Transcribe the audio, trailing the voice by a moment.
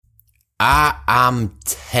I am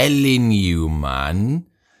telling you, man.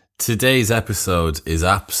 Today's episode is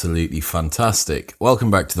absolutely fantastic.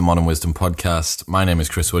 Welcome back to the Modern Wisdom Podcast. My name is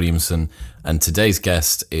Chris Williamson, and today's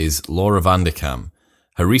guest is Laura Vanderkam.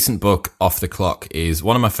 Her recent book, Off the Clock, is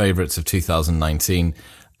one of my favourites of 2019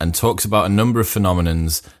 and talks about a number of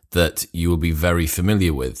phenomenons that you will be very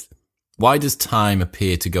familiar with. Why does time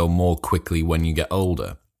appear to go more quickly when you get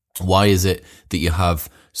older? Why is it that you have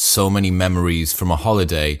so many memories from a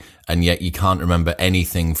holiday and yet you can't remember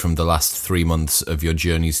anything from the last 3 months of your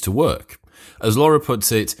journeys to work? As Laura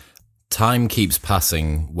puts it, time keeps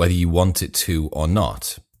passing whether you want it to or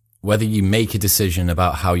not. Whether you make a decision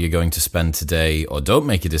about how you're going to spend today or don't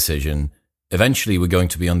make a decision, eventually we're going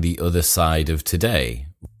to be on the other side of today,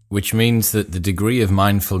 which means that the degree of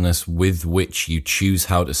mindfulness with which you choose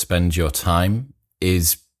how to spend your time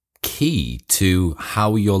is key to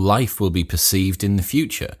how your life will be perceived in the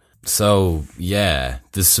future. So yeah,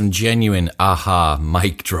 there's some genuine aha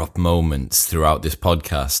mic drop moments throughout this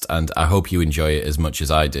podcast, and I hope you enjoy it as much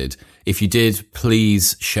as I did. If you did,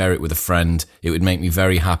 please share it with a friend. It would make me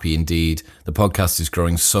very happy indeed. The podcast is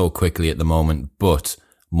growing so quickly at the moment, but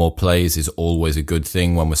more plays is always a good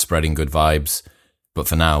thing when we're spreading good vibes. But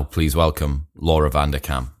for now, please welcome Laura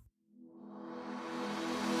Vanderkam.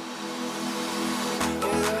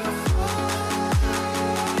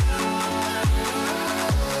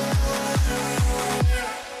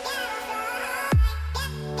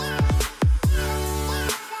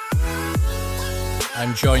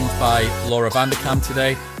 I'm joined by Laura Vanderkam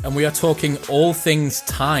today, and we are talking all things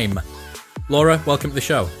time. Laura, welcome to the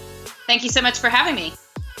show. Thank you so much for having me.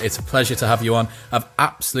 It's a pleasure to have you on. I've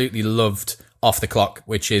absolutely loved Off the Clock,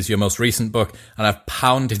 which is your most recent book, and I've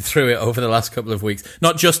pounded through it over the last couple of weeks.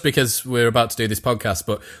 Not just because we're about to do this podcast,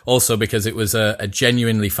 but also because it was a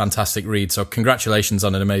genuinely fantastic read. So congratulations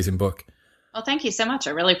on an amazing book. Well, thank you so much.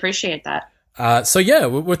 I really appreciate that.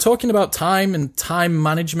 We're talking about time and time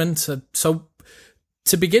management. So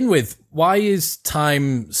to begin with, why is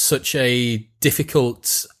time such a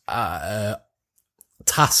difficult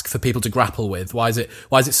task for people to grapple with? Why is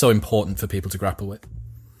it so important for people to grapple with?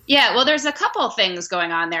 Yeah, well, there's a couple of things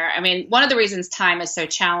going on there. I mean, one of the reasons time is so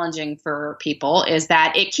challenging for people is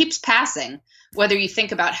that it keeps passing, whether you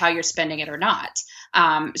think about how you're spending it or not.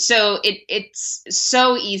 So it's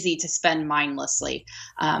so easy to spend mindlessly.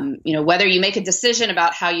 Whether you make a decision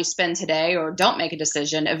about how you spend today or don't make a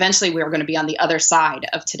decision, eventually we're going to be on the other side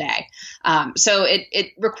of today. So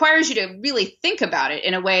it requires you to really think about it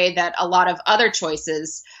in a way that a lot of other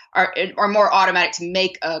choices are more automatic to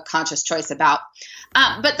make a conscious choice about.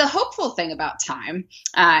 But the hopeful thing about time,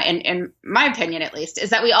 in my opinion at least,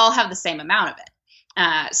 is that we all have the same amount of it.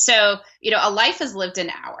 A life is lived in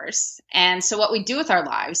hours. And so what we do with our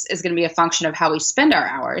lives is going to be a function of how we spend our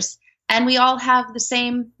hours. And we all have the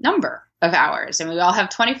same number of hours. And we all have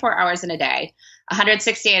 24 hours in a day,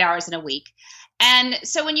 168 hours in a week. And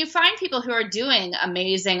so when you find people who are doing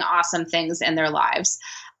amazing, awesome things in their lives,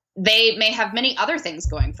 they may have many other things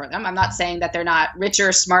going for them. I'm not saying that they're not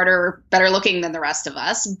richer, smarter, better looking than the rest of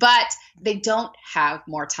us, but they don't have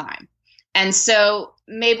more time. And so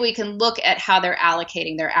maybe we can look at how they're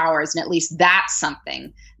allocating their hours, and at least that's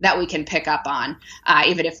something that we can pick up on,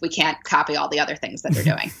 even if we can't copy all the other things that they're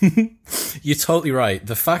doing. You're totally right.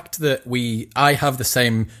 The fact that I have the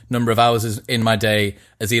same number of hours in my day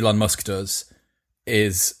as Elon Musk does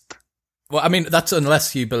is... Well, I mean, that's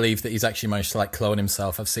unless you believe that he's actually managed to clone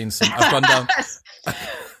himself. I've gone down...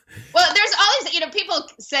 Well, there's all these, people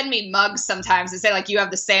send me mugs sometimes and say you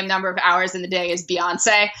have the same number of hours in the day as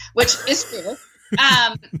Beyonce, which is true.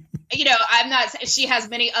 I'm not, she has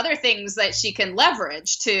many other things that she can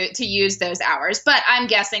leverage to use those hours, but I'm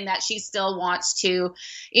guessing that she still wants to,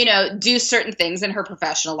 do certain things in her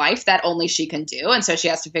professional life that only she can do. And so she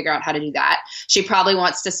has to figure out how to do that. She probably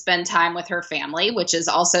wants to spend time with her family, which is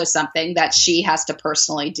also something that she has to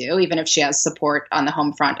personally do, even if she has support on the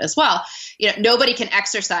home front as well. Nobody can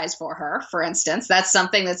exercise for her, for instance. That's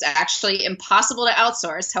something that's actually impossible to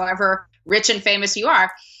outsource, however rich and famous you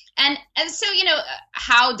are. And so,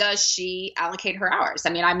 how does she allocate her hours? I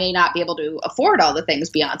mean, I may not be able to afford all the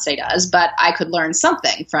things Beyonce does, but I could learn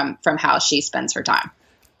something from how she spends her time.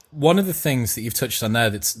 One of the things that you've touched on there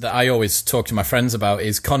that I always talk to my friends about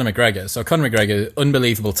is Conor McGregor. So Conor McGregor,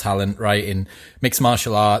 unbelievable talent, right, in mixed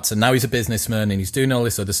martial arts, and now he's a businessman and he's doing all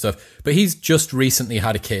this other stuff. But he's just recently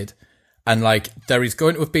had a kid. And there is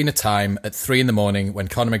going to have been a time at 3 a.m. when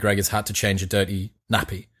Conor McGregor's had to change a dirty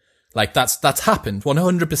nappy. That's happened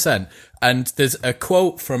 100%. And there's a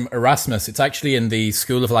quote from Erasmus. It's actually in the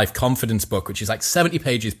School of Life Confidence book, which is 70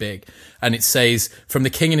 pages big. And it says, from the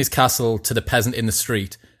king in his castle to the peasant in the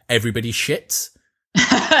street, everybody shits.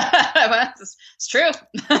 Well, it's true.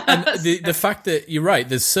 And the fact that you're right,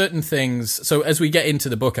 there's certain things. So as we get into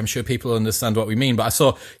the book, I'm sure people understand what we mean. But I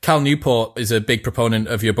saw Cal Newport is a big proponent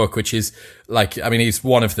of your book, which is he's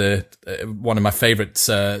one of my favorite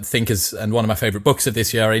thinkers and one of my favorite books of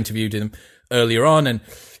this year. I interviewed him earlier on, and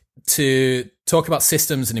to talk about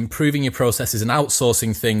systems and improving your processes and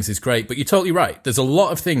outsourcing things is great. But you're totally right. There's a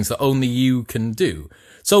lot of things that only you can do.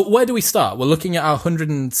 So where do we start? We're looking at our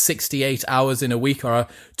 168 hours in a week or our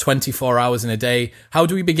 24 hours in a day. How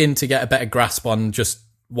do we begin to get a better grasp on just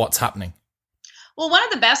what's happening? Well, one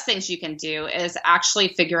of the best things you can do is actually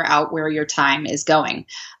figure out where your time is going.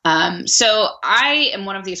 So I am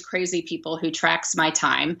one of these crazy people who tracks my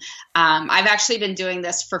time. I've actually been doing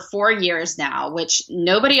this for 4 years now, which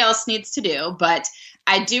nobody else needs to do, but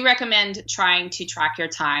I do recommend trying to track your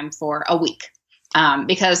time for a week.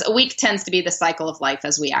 Because a week tends to be the cycle of life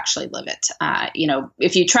as we actually live it.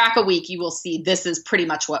 If you track a week, you will see this is pretty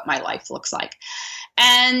much what my life looks like.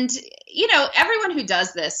 And, everyone who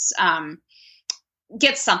does this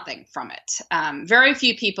gets something from it. Very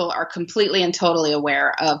few people are completely and totally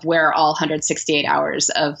aware of where all 168 hours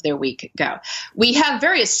of their week go. We have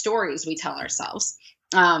various stories we tell ourselves.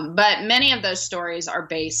 But many of those stories are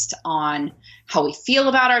based on how we feel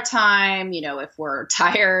about our time, if we're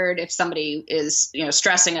tired, if somebody is,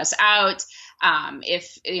 stressing us out,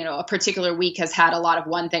 if, a particular week has had a lot of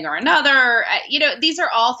one thing or another, these are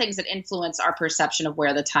all things that influence our perception of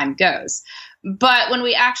where the time goes. But when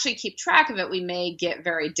we actually keep track of it, we may get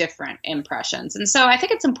very different impressions. And so I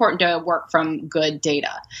think it's important to work from good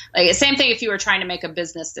data. Like same thing if you were trying to make a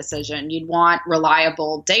business decision, you'd want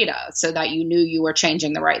reliable data so that you knew you were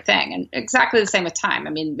changing the right thing. And exactly the same with time.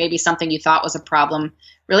 I mean, maybe something you thought was a problem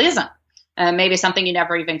really isn't. Maybe something you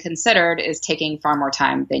never even considered is taking far more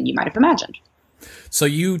time than you might have imagined. So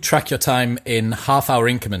you track your time in half-hour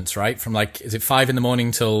increments, right? From is it 5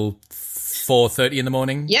 a.m. till 4:30 in the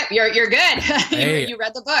morning? Yep, you're good. Hey, you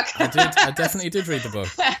read the book. I definitely did read the book.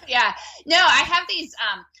 Yeah. No, I have these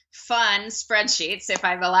fun spreadsheets, if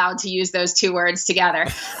I'm allowed to use those two words together,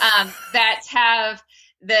 that have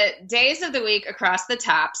the days of the week across the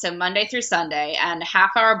top, so Monday through Sunday, and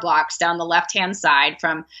half-hour blocks down the left-hand side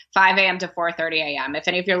from 5 a.m. to 4:30 a.m. If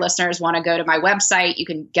any of your listeners want to go to my website, you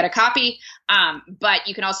can get a copy, but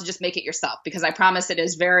you can also just make it yourself, because I promise it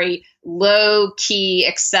is very low-key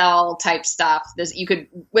Excel type stuff. You could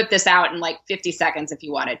whip this out in 50 seconds if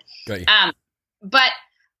you wanted. Got you. But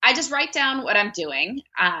I just write down what I'm doing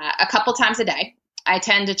a couple times a day. I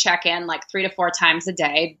tend to check in 3 to 4 times a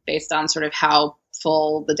day based on sort of how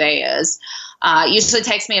full the day is. Usually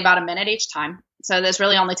takes me about a minute each time. So this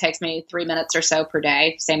really only takes me 3 minutes or so per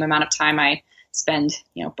day, same amount of time I spend,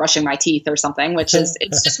 brushing my teeth or something, which is,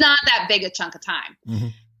 it's just not that big a chunk of time. Mm-hmm.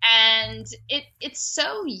 And it's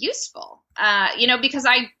so useful, because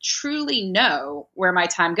I truly know where my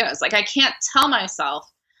time goes. I can't tell myself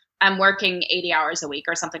I'm working 80 hours a week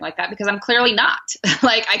or something like that, because I'm clearly not.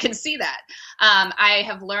 I can see that. I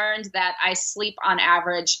have learned that I sleep on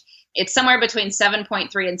average, it's somewhere between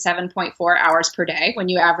 7.3 and 7.4 hours per day when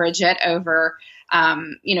you average it over,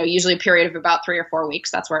 usually a period of about 3 or 4 weeks.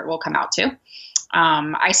 That's where it will come out to.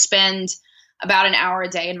 I spend about an hour a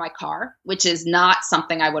day in my car, which is not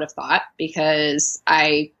something I would have thought, because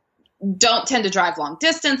I don't tend to drive long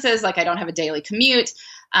distances. I don't have a daily commute.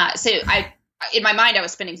 In my mind, I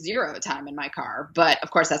was spending 0 time in my car, but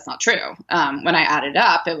of course that's not true. When I added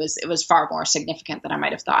up, it was far more significant than I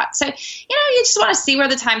might have thought. So, you just want to see where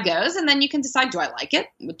the time goes, and then you can decide, do I like it?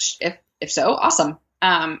 Which, if so, awesome.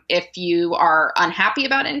 If you are unhappy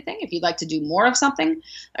about anything, if you'd like to do more of something,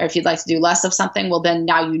 or if you'd like to do less of something, well, then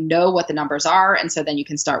now you know what the numbers are, and so then you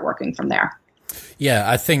can start working from there. Yeah,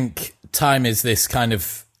 I think time is this kind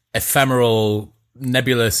of ephemeral,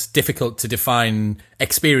 nebulous, difficult to define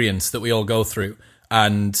experience that we all go through.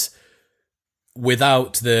 And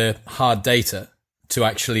without the hard data to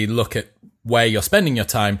actually look at where you're spending your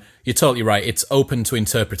time, you're totally right. It's open to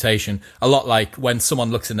interpretation. A lot like when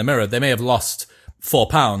someone looks in the mirror, they may have lost 4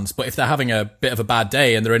 pounds, but if they're having a bit of a bad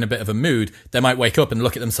day and they're in a bit of a mood, they might wake up and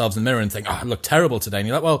look at themselves in the mirror and think, I look terrible today. And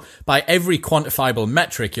you're like, well, by every quantifiable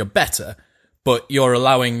metric, you're better, but you're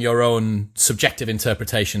allowing your own subjective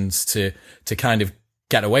interpretations to kind of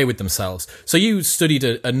get away with themselves. So you studied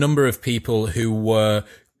a number of people who were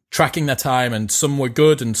tracking their time, and some were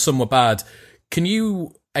good and some were bad. Can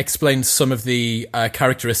you explain some of the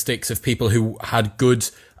characteristics of people who had good,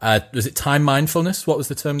 was it time mindfulness? What was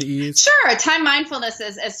the term that you used? Sure. Time mindfulness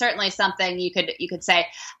is certainly something you could say.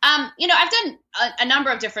 I've done a number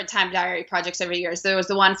of different time diary projects over the years. There was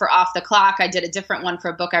the one for Off the Clock. I did a different one for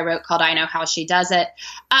a book I wrote called I Know How She Does It.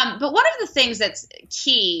 But one of the things that's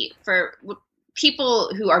key for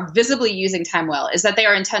people who are visibly using time well is that they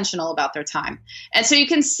are intentional about their time. And so you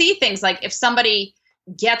can see things like if somebody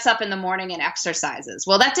gets up in the morning and exercises.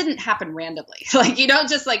 Well, that didn't happen randomly. Like you don't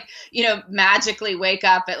just magically wake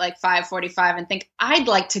up at like 5:45 and think, I'd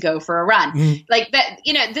like to go for a run. Like that,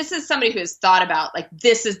 this is somebody who has thought about like,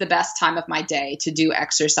 this is the best time of my day to do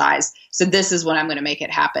exercise. So this is when I'm going to make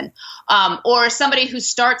it happen. Or somebody who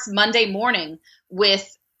starts Monday morning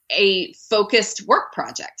with a focused work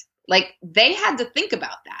project. Like they had to think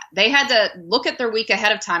about that. They had to look at their week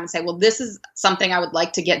ahead of time and say, well, this is something I would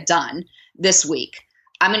like to get done this week.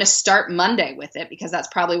 I'm going to start Monday with it because that's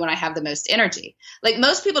probably when I have the most energy. Like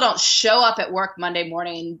most people don't show up at work Monday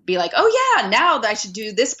morning and be like, oh yeah, now I should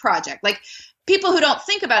do this project. Like people who don't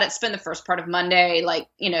think about it spend the first part of Monday,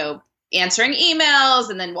 answering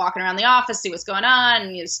emails and then walking around the office, see what's going on.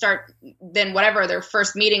 And you start then whatever their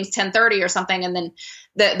first meeting's 10:30 or something. And then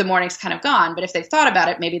the morning's kind of gone. But if they've thought about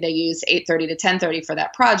it, maybe they use 8:30 to 10:30 for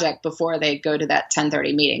that project before they go to that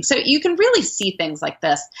 10:30 meeting. So you can really see things like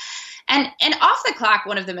this. And off the clock,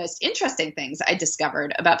 one of the most interesting things I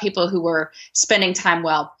discovered about people who were spending time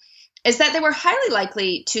well is that they were highly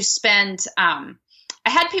likely to spend, I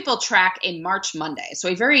had people track a March Monday, so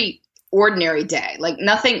a very ordinary day, like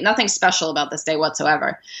nothing special about this day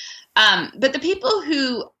whatsoever. But the people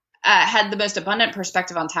who had the most abundant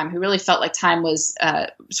perspective on time, who really felt like time was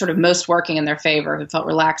sort of most working in their favor, who felt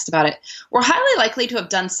relaxed about it, were highly likely to have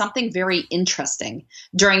done something very interesting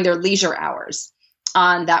during their leisure hours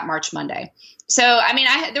on that March Monday. So, I mean,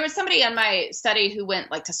 there was somebody in my study who went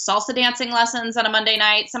like to salsa dancing lessons on a Monday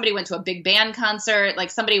night. Somebody went to a big band concert. Like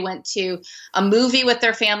somebody went to a movie with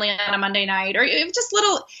their family on a Monday night, or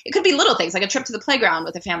it could be little things like a trip to the playground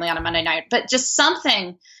with a family on a Monday night, but just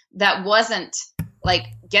something that wasn't like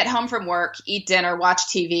get home from work, eat dinner, watch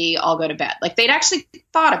TV, all go to bed. Like they'd actually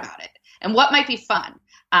thought about it and what might be fun.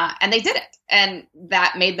 And they did it. And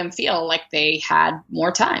that made them feel like they had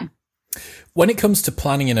more time. When it comes to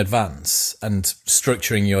planning in advance and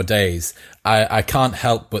structuring your days, I can't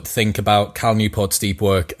help but think about Cal Newport's deep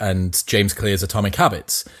work and James Clear's Atomic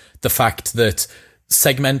Habits. The fact that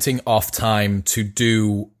segmenting off time to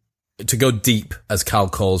go deep, as Cal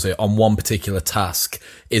calls it, on one particular task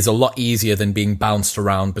is a lot easier than being bounced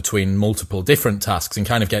around between multiple different tasks and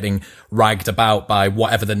kind of getting ragged about by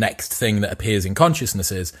whatever the next thing that appears in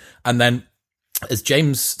consciousness is. And then, as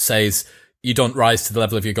James says, you don't rise to the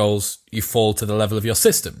level of your goals, you fall to the level of your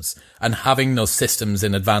systems. And having those systems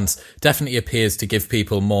in advance definitely appears to give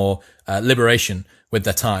people more liberation with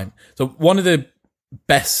their time. So one of the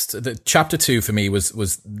chapter 2 for me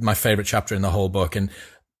was my favorite chapter in the whole book. And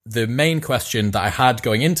the main question that I had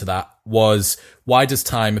going into that was, why does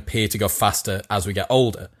time appear to go faster as we get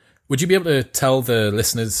older? Would you be able to tell the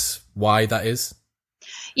listeners why that is?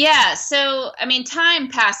 Yeah. So, I mean, time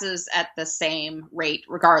passes at the same rate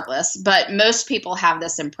regardless, but most people have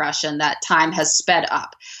this impression that time has sped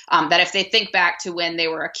up. That if they think back to when they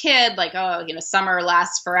were a kid, like, summer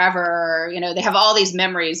lasts forever, they have all these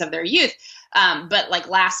memories of their youth. But like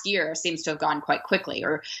last year seems to have gone quite quickly.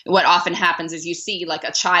 Or what often happens is you see like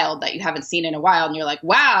a child that you haven't seen in a while and you're like,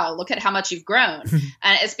 wow, look at how much you've grown.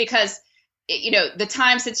 And it's because the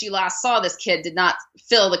time since you last saw this kid did not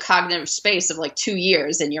fill the cognitive space of like 2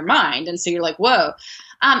 years in your mind. And so you're like, whoa.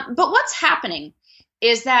 But what's happening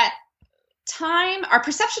is that time, our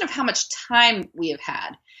perception of how much time we have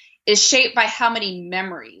had is shaped by how many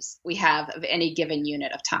memories we have of any given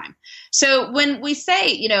unit of time. So when we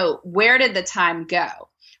say, where did the time go?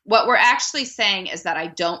 What we're actually saying is that I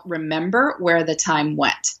don't remember where the time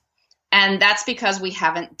went. And that's because we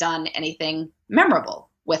haven't done anything memorable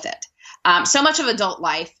with it. So much of adult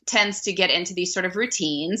life tends to get into these sort of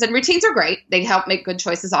routines, and routines are great. They help make good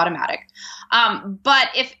choices automatic. But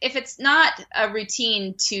if it's not a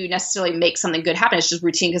routine to necessarily make something good happen, it's just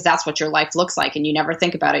routine because that's what your life looks like and you never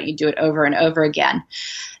think about it. You do it over and over again.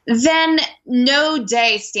 Then no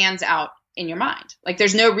day stands out in your mind. Like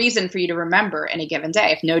there's no reason for you to remember any given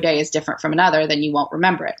day. If no day is different from another, then you won't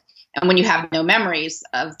remember it. And when you have no memories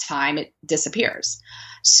of time, it disappears.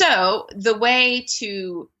 So the way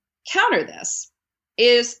to counter this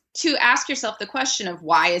is to ask yourself the question of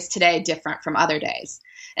why is today different from other days?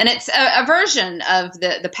 And it's a version of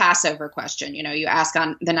the Passover question. You ask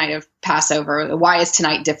on the night of Passover, why is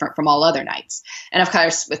tonight different from all other nights? And of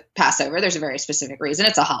course, with Passover, there's a very specific reason.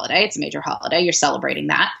 It's a holiday. It's a major holiday. You're celebrating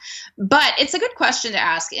that. But it's a good question to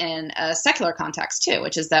ask in a secular context too,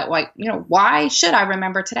 which is that why should I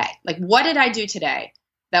remember today? Like, what did I do today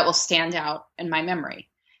that will stand out in my memory?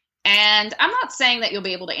 And I'm not saying that you'll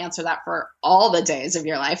be able to answer that for all the days of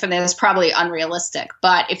your life, and that's probably unrealistic.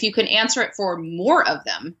 But if you can answer it for more of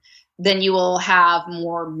them, then you will have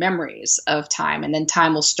more memories of time, and then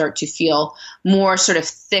time will start to feel more sort of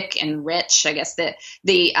thick and rich. I guess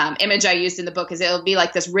the image I used in the book is it'll be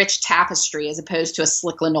like this rich tapestry as opposed to a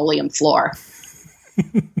slick linoleum floor.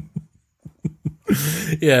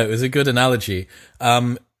 Yeah, it was a good analogy.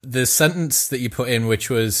 The sentence that you put in, which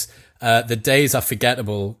was, the days are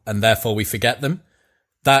forgettable and therefore we forget them,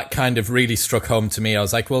 that kind of really struck home to me. I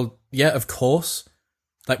was like, well, yeah, of course.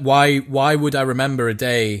 Like, why would I remember a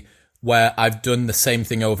day where I've done the same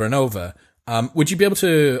thing over and over? Would you be able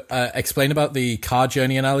to explain about the car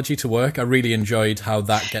journey analogy to work? I really enjoyed how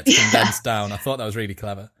that gets condensed down. I thought that was really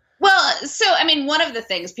clever. Well, so, I mean, one of the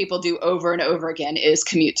things people do over and over again is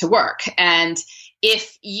commute to work. And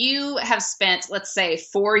if you have spent, let's say,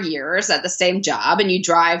 4 years at the same job and you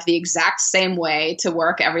drive the exact same way to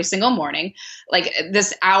work every single morning, like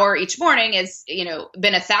this hour each morning is,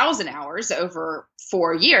 been 1,000 hours over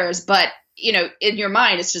 4 years, but in your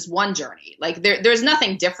mind, it's just one journey. Like there's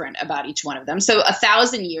nothing different about each one of them. So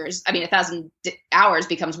 1,000 hours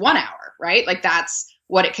becomes 1 hour, right? Like that's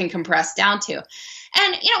what it can compress down to.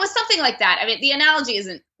 And, with something like that, I mean, the analogy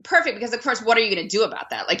isn't perfect because, of course, what are you going to do about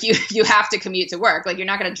that? Like you have to commute to work. Like you're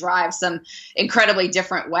not going to drive some incredibly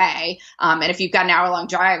different way. And if you've got an hour-long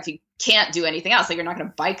drive, you can't do anything else. Like you're not going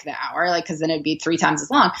to bike the hour, like, because then it'd be 3 times as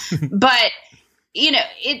long. But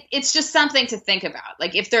it's just something to think about.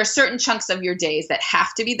 Like if there are certain chunks of your days that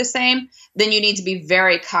have to be the same, then you need to be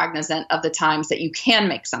very cognizant of the times that you can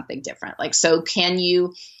make something different. Like, so can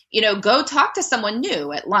you, go talk to someone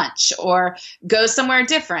new at lunch, or go somewhere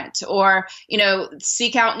different, or,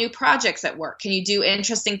 seek out new projects at work? Can you do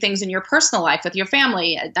interesting things in your personal life with your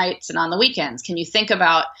family at nights and on the weekends? Can you think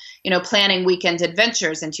about, planning weekend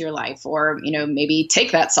adventures into your life, or, maybe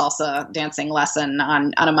take that salsa dancing lesson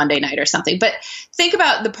on a Monday night or something? But think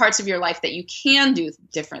about the parts of your life that you can do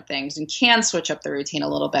different things and can switch up the routine a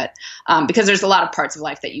little bit, because there's a lot of parts of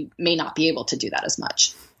life that you may not be able to do that as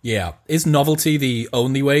much. Yeah. Is novelty the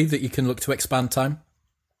only way that you can look to expand time?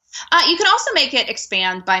 You can also make it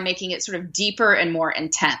expand by making it sort of deeper and more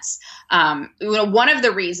intense. One of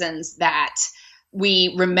the reasons that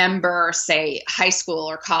we remember, say, high school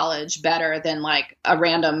or college better than like a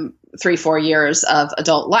random 3-4 years of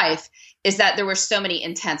adult life is that there were so many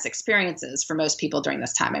intense experiences for most people during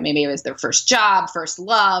this time. I mean, maybe it was their first job, first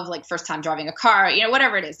love, like first time driving a car,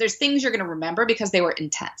 whatever it is. There's things you're going to remember because they were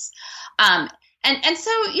intense. And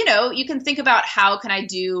so, you can think about, how can I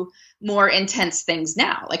do more intense things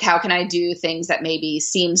now? Like, how can I do things that maybe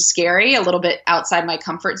seem scary, a little bit outside my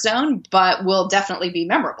comfort zone, but will definitely be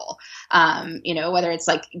memorable? Whether it's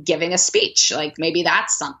like giving a speech, like maybe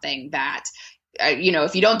that's something that,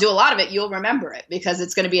 if you don't do a lot of it, you'll remember it because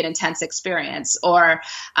it's going to be an intense experience, or,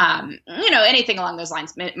 anything along those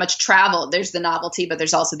lines. Much travel, there's the novelty, but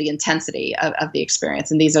there's also the intensity of the experience.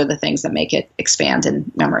 And these are the things that make it expand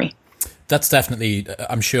in memory. That's definitely,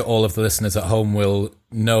 I'm sure all of the listeners at home will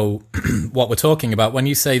know what we're talking about. When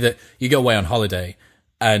you say that you go away on holiday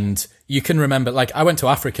and you can remember, like I went to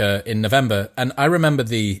Africa in November and I remember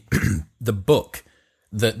the book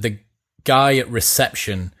that the guy at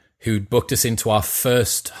reception who booked us into our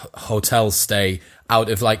first hotel stay out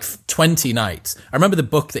of like 20 nights. I remember the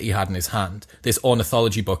book that he had in his hand, this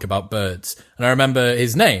ornithology book about birds. And I remember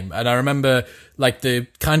his name. And I remember like the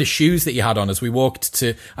kind of shoes that he had on as we walked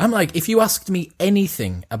to, I'm like, if you asked me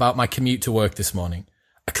anything about my commute to work this morning,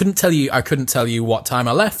 I couldn't tell you what time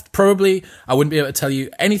I left. Probably I wouldn't be able to tell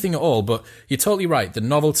you anything at all, but you're totally right. The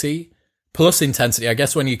novelty plus intensity, I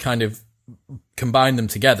guess when you kind of combine them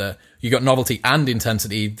together, you got novelty and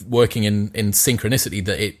intensity working in synchronicity,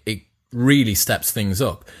 that it really steps things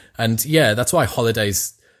up. And yeah, that's why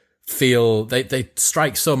holidays feel, they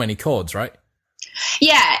strike so many chords, right?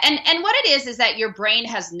 Yeah. And what it is that your brain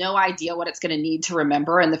has no idea what it's going to need to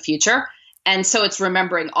remember in the future. And so it's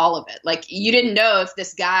remembering all of it. Like you didn't know if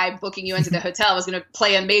this guy booking you into the hotel was going to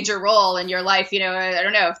play a major role in your life. I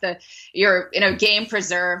don't know if you're in a game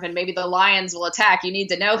preserve and maybe the lions will attack. You need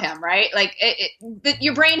to know him, right? Like but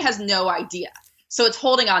your brain has no idea. So it's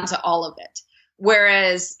holding on to all of it.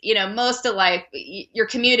 Whereas, most of life, your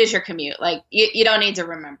commute is your commute. Like you don't need to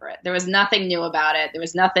remember it. There was nothing new about it. There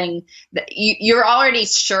was nothing that you're already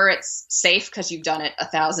sure it's safe because you've done it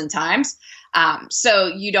 1,000 times. So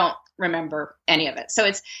you don't remember any of it. So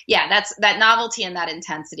it's, that's that novelty and that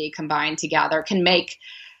intensity combined together can make,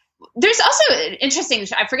 there's also interesting,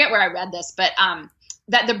 I forget where I read this, but,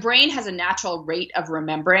 that the brain has a natural rate of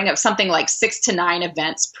remembering of something like 6 to 9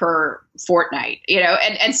 events per fortnight,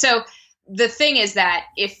 and so the thing is that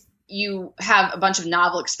if you have a bunch of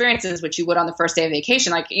novel experiences, which you would on the first day of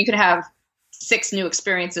vacation, like you could have 6 new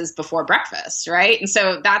experiences before breakfast, right? And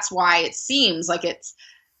so that's why it seems like it's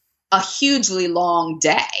a hugely long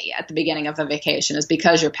day at the beginning of a vacation is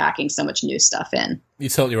because you're packing so much new stuff in. You're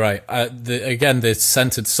totally right. The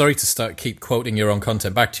sentence, sorry to keep quoting your own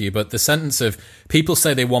content back to you, but the sentence of people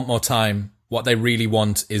say they want more time, what they really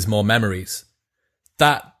want is more memories.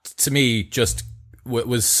 That, to me, just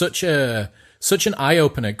was such an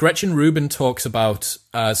eye-opener. Gretchen Rubin talks about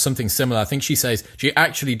something similar. I think she says she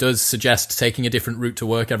actually does suggest taking a different route to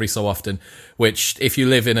work every so often, which if you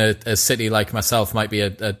live in a city like myself might be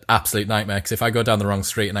an absolute nightmare, because if I go down the wrong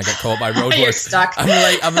street and I get caught by roadworks,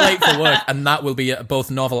 I'm late for work, and that will be a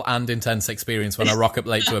both novel and intense experience when I rock up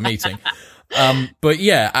late to a meeting. But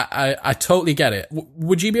yeah, I totally get it.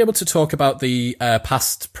 Would you be able to talk about the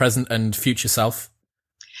past, present, and future self?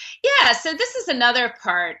 Yeah, so this is another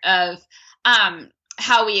part of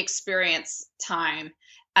how we experience time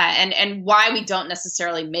and why we don't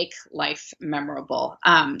necessarily make life memorable.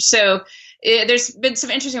 There's been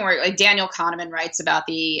some interesting work, like Daniel Kahneman writes about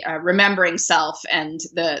the remembering self and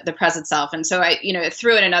the present self. And so I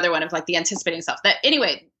threw in another one of like the anticipating self. That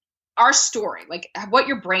anyway, our story, like what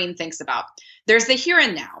your brain thinks about. There's the here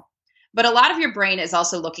and now. But a lot of your brain is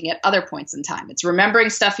also looking at other points in time. It's remembering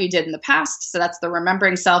stuff you did in the past, so that's the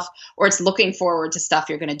remembering self, or it's looking forward to stuff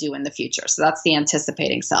you're going to do in the future. So that's the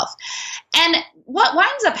anticipating self. And what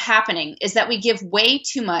winds up happening is that we give way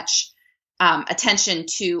too much attention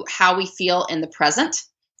to how we feel in the present,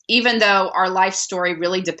 even though our life story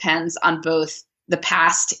really depends on both the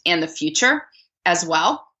past and the future as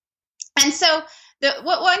well. And so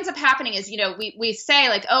what ends up happening is, we say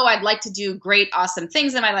like, oh, I'd like to do great, awesome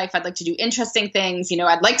things in my life. I'd like to do interesting things.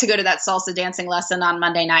 I'd like to go to that salsa dancing lesson on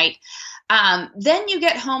Monday night. Then you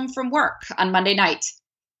get home from work on Monday night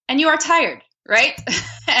and you are tired, right?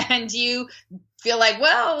 And you feel like,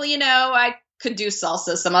 well, I could do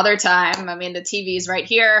salsa some other time. I mean, the TV's right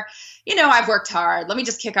here. I've worked hard. Let me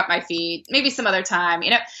just kick up my feet. Maybe some other time,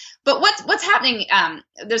 But what's happening,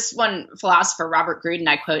 this one philosopher, Robert Gruden,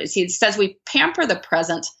 I quote, is he says we pamper the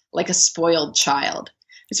present like a spoiled child.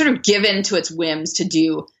 We sort of give in to its whims to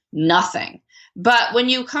do nothing. But when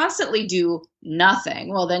you constantly do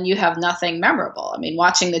nothing, well, then you have nothing memorable. I mean,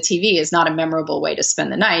 watching the TV is not a memorable way to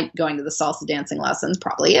spend the night. Going to the salsa dancing lessons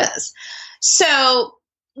probably is. So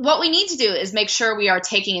what we need to do is make sure we are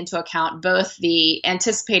taking into account both the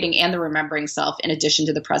anticipating and the remembering self in addition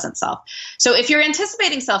to the present self. So if your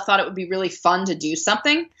anticipating self thought it would be really fun to do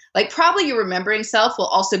something, like probably your remembering self will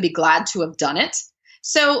also be glad to have done it.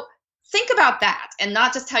 So think about that and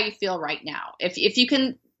not just how you feel right now. If you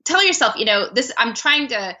can tell yourself, I'm trying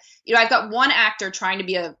to, I've got one actor trying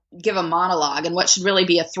to give a monologue and what should really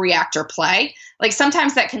be a 3-actor play. Like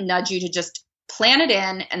sometimes that can nudge you to just plan it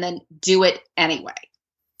in and then do it anyway.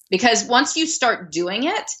 Because once you start doing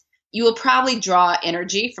it, you will probably draw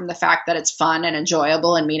energy from the fact that it's fun and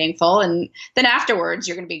enjoyable and meaningful. And then afterwards,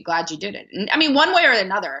 you're going to be glad you did it. And I mean, one way or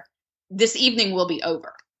another, this evening will be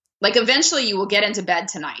over. Like eventually you will get into bed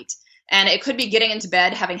tonight. And it could be getting into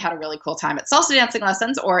bed having had a really cool time at salsa dancing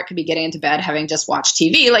lessons, or it could be getting into bed having just watched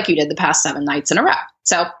TV like you did the past 7 nights in a row.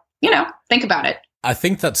 So, think about it. I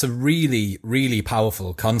think that's a really, really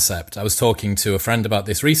powerful concept. I was talking to a friend about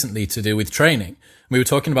this recently to do with training. We were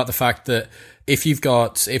talking about the fact that if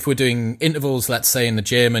we're doing intervals, let's say in the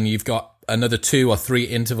gym, and you've got another 2 or 3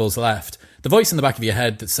 intervals left, the voice in the back of your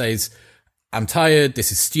head that says, I'm tired,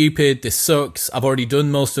 this is stupid, this sucks, I've already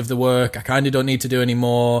done most of the work, I kind of don't need to do any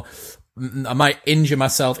more, I might injure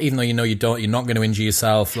myself, even though you're not going to injure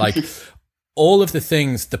yourself. Like all of the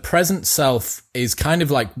things, the present self is kind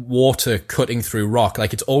of like water cutting through rock.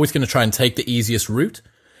 Like it's always going to try and take the easiest route.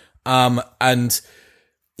 And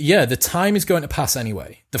yeah, the time is going to pass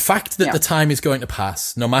anyway. The fact that the time is going to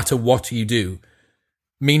pass, no matter what you do,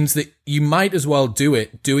 means that you might as well do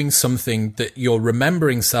it doing something that your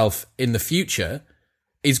remembering self in the future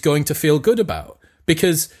is going to feel good about.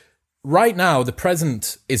 Because right now, the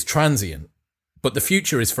present is transient, but the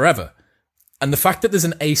future is forever. And the fact that there's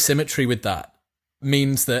an asymmetry with that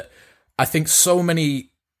means that I think so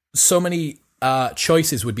many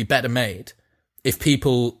choices would be better made if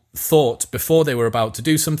people thought before they were about to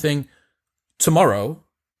do something, tomorrow,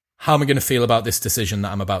 how am I going to feel about this decision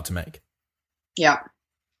that I'm about to make? Yeah.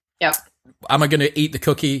 Yeah. Am I going to eat the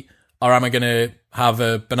cookie, or am I going to have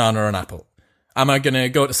a banana or an apple? Am I going to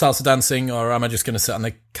go to salsa dancing, or am I just going to sit on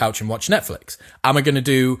the couch and watch Netflix? Am I going to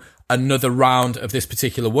do another round of this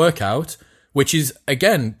particular workout, which is,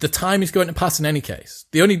 again, the time is going to pass in any case.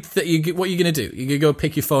 The only what you're going to do, you're going to go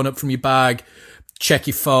pick your phone up from your bag, check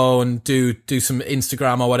your phone, do some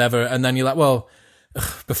Instagram or whatever, and then you're like, well,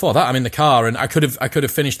 before that, I'm in the car, and I could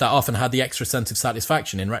have finished that off and had the extra sense of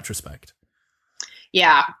satisfaction in retrospect.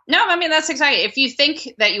 Yeah. No, I mean, that's exciting. If you think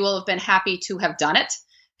that you will have been happy to have done it,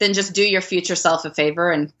 then just do your future self a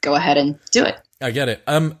favor and go ahead and do it. I get it.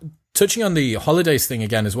 Touching on the holidays thing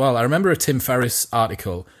again as well, I remember a Tim Ferriss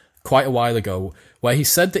article quite a while ago where he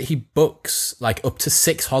said that he books like up to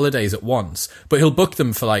 6 holidays at once, but he'll book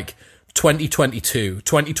them for like 2022,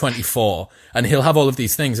 2024, and he'll have all of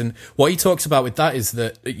these things. And what he talks about with that is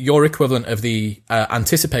that your equivalent of the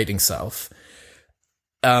anticipating self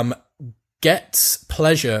gets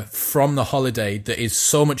pleasure from the holiday that is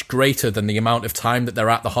so much greater than the amount of time that they're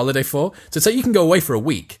at the holiday for. So say you can go away for a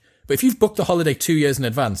week, but if you've booked the holiday 2 years in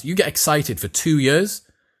advance, you get excited for 2 years.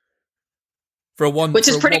 Which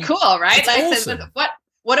is pretty cool, right? Like, awesome.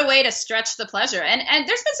 What a way to stretch the pleasure. And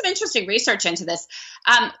there's been some interesting research into this.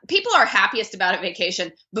 People are happiest about a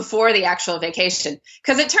vacation before the actual vacation,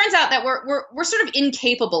 because it turns out that we're sort of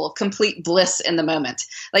incapable of complete bliss in the moment.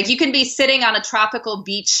 Like, you can be sitting on a tropical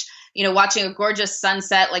beach, watching a gorgeous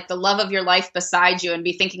sunset, like the love of your life beside you, and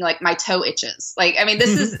be thinking like, my toe itches. Like, I mean,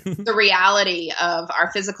 this is the reality of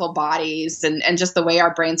our physical bodies and just the way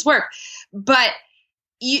our brains work. But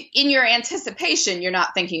in your anticipation, you're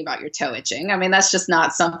not thinking about your toe itching. I mean, that's just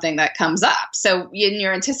not something that comes up. So in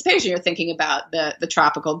your anticipation, you're thinking about the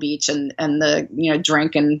tropical beach and the,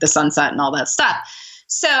 drink and the sunset and all that stuff.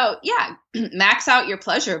 So yeah, max out your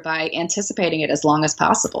pleasure by anticipating it as long as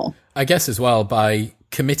possible. I guess as well, by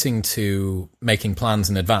committing to making plans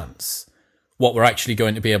in advance, what we're actually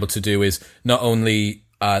going to be able to do is not only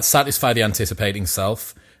satisfy the anticipating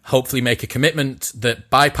self, hopefully make a commitment that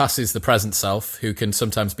bypasses the present self, who can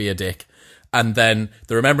sometimes be a dick, and then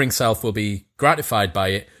the remembering self will be gratified by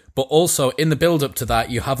it. But also in the build up to that,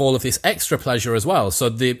 you have all of this extra pleasure as well. So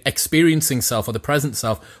the experiencing self or the present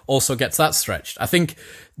self also gets that stretched. I think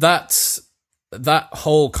that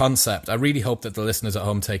whole concept, I really hope that the listeners at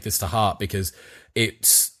home take this to heart, because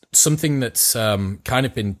it's something that's kind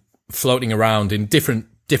of been floating around in different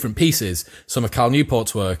pieces, some of Cal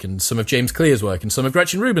Newport's work and some of James Clear's work and some of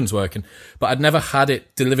Gretchen Rubin's work, but I'd never had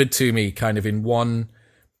it delivered to me kind of in one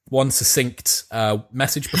succinct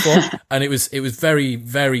message before, and it was very,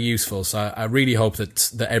 very useful. So I really hope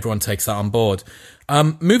that everyone takes that on board.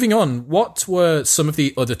 Moving on, what were some of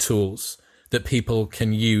the other tools that people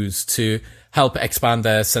can use to help expand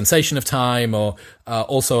their sensation of time, or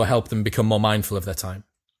also help them become more mindful of their time?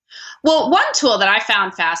 Well, one tool that I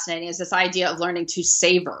found fascinating is this idea of learning to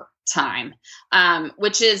savor time,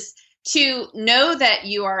 which is to know that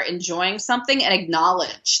you are enjoying something and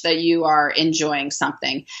acknowledge that you are enjoying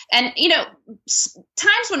something. And,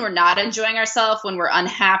 times when we're not enjoying ourselves, when we're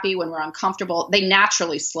unhappy, when we're uncomfortable, they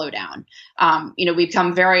naturally slow down. We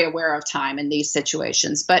become very aware of time in these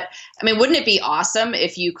situations. But, I mean, wouldn't it be awesome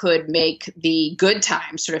if you could make the good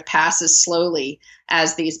times sort of pass as slowly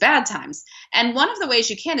as these bad times? And one of the ways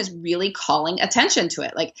you can is really calling attention to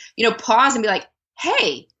it. Like, pause and be like,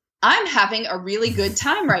 hey, I'm having a really good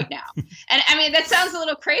time right now. And I mean, that sounds a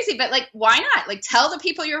little crazy, but like, why not? Like, tell the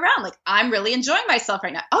people you're around, like, I'm really enjoying myself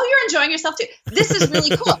right now. Oh, you're enjoying yourself too. This is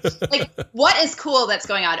really cool. Like, what is cool that's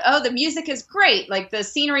going on? Oh, the music is great. Like, the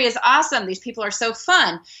scenery is awesome. These people are so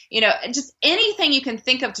fun. Just anything you can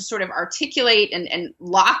think of to sort of articulate and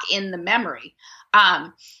lock in the memory.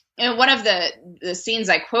 And one of the scenes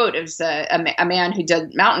I quote is a man who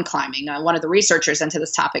did mountain climbing. One of the researchers into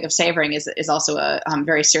this topic of savoring is also a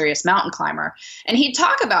very serious mountain climber. And he'd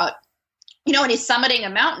talk about, when he's summiting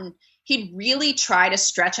a mountain, he'd really try to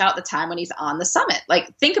stretch out the time when he's on the summit.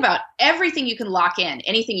 Like, think about everything you can lock in,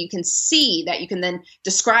 anything you can see that you can then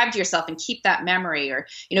describe to yourself and keep that memory, or,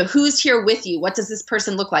 who's here with you? What does this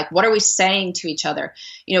person look like? What are we saying to each other?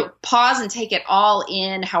 Pause and take it all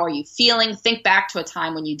in. How are you feeling? Think back to a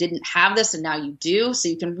time when you didn't have this and now you do, so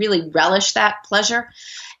you can really relish that pleasure.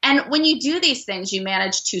 And when you do these things, you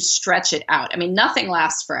manage to stretch it out. I mean, nothing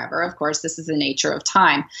lasts forever. Of course, this is the nature of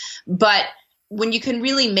time, but when you can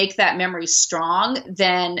really make that memory strong,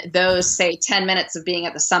 then those, say, 10 minutes of being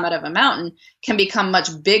at the summit of a mountain can become much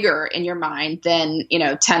bigger in your mind than,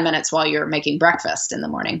 10 minutes while you're making breakfast in the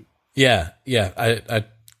morning. Yeah. I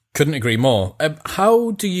couldn't agree more.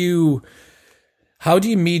 How do you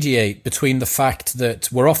mediate between the fact that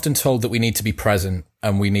we're often told that we need to be present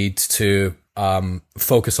and we need to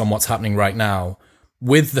focus on what's happening right now,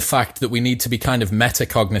 with the fact that we need to be kind of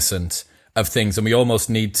metacognizant of things, and we almost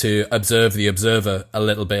need to observe the observer a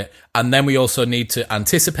little bit, and then we also need to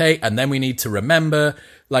anticipate, and then we need to remember?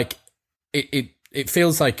 Like, it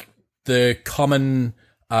feels like the common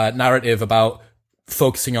narrative about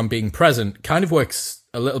focusing on being present kind of works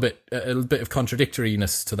a little bit of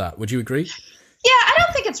contradictoriness to that. Would you agree? Yeah, I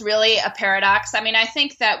don't think it's really a paradox. I mean, I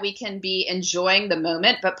think that we can be enjoying the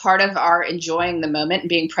moment, but part of our enjoying the moment and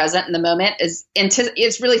being present in the moment is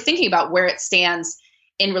really thinking about where it stands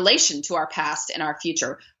in relation to our past and our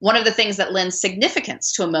future. One of the things that lends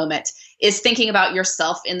significance to a moment is thinking about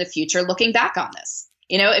yourself in the future, looking back on this.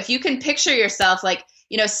 If you can picture yourself like,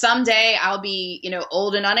 someday I'll be,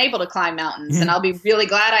 old and unable to climb mountains, and I'll be really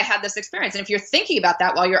glad I had this experience. And if you're thinking about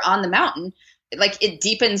that while you're on the mountain, like it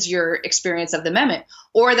deepens your experience of the moment.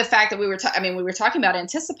 Or the fact that we were talking about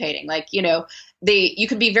anticipating, like, you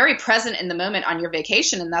could be very present in the moment on your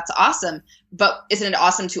vacation, and that's awesome. But isn't it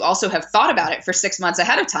awesome to also have thought about it for 6 months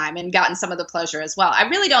ahead of time and gotten some of the pleasure as well? I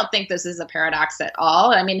really don't think this is a paradox at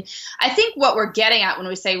all. I mean, I think what we're getting at when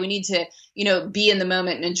we say we need to, be in the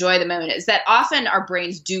moment and enjoy the moment is that often our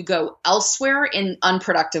brains do go elsewhere in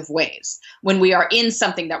unproductive ways when we are in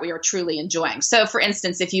something that we are truly enjoying. So for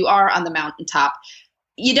instance, if you are on the mountaintop,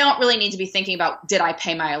 you don't really need to be thinking about, did I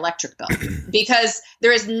pay my electric bill? Because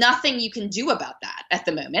there is nothing you can do about that at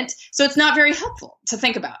the moment. So it's not very helpful to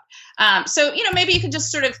think about. So, maybe you can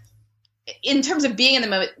just sort of, in terms of being in the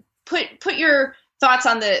moment, put your thoughts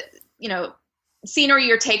on the, scenery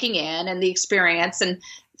you're taking in and the experience, and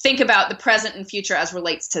think about the present and future as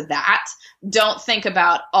relates to that. Don't think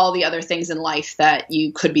about all the other things in life that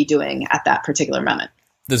you could be doing at that particular moment.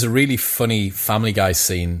 There's a really funny Family Guy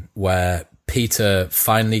scene where Peter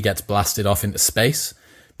finally gets blasted off into space.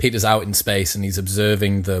 Peter's out in space and he's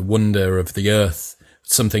observing the wonder of the Earth,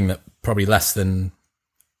 something that probably less than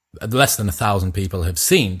 1,000 people have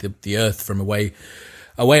seen, the Earth from away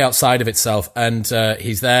outside of itself. And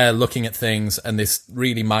he's there looking at things, and this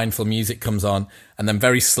really mindful music comes on, and then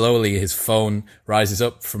very slowly his phone rises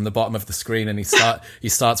up from the bottom of the screen, and he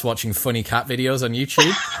starts watching funny cat videos on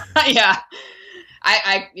YouTube. Yeah.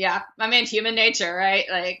 I mean, human nature, right?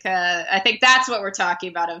 Like, I think that's what we're talking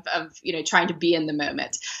about of trying to be in the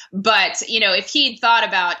moment. But, if he'd thought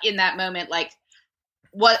about in that moment, like,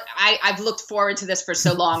 I've looked forward to this for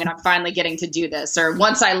so long, and I'm finally getting to do this, or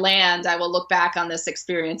once I land, I will look back on this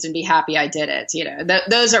experience and be happy I did it.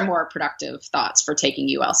 Those are more productive thoughts for taking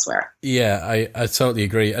you elsewhere. Yeah, I totally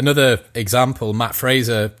agree. Another example, Matt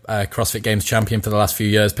Fraser, CrossFit Games champion for the last few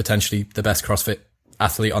years, potentially the best CrossFit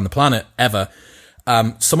athlete on the planet ever.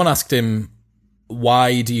 Someone asked him,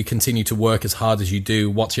 why do you continue to work as hard as you do?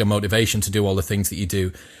 What's your motivation to do all the things that you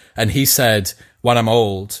do? And he said, when I'm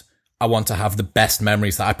old, I want to have the best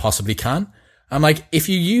memories that I possibly can. I'm like, if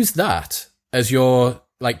you use that as your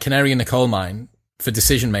like canary in the coal mine for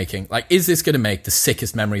decision making, like, is this going to make the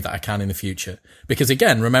sickest memory that I can in the future? Because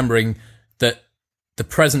again, remembering that the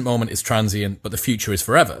present moment is transient, but the future is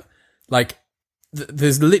forever. Like,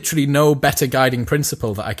 there's literally no better guiding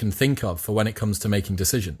principle that I can think of for when it comes to making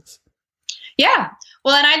decisions. Yeah.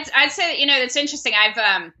 Well, and I'd say, it's interesting. I've,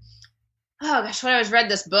 when I read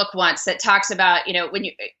this book once that talks about, when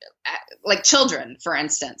you, like children, for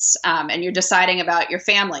instance, and you're deciding about your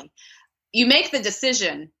family, you make the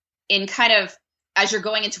decision in kind of as you're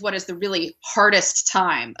going into what is the really hardest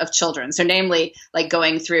time of children. So namely, like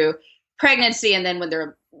going through pregnancy, and then when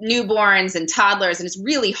they're newborns and toddlers, and it's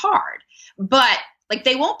really hard. But like,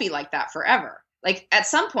 they won't be like that forever. Like at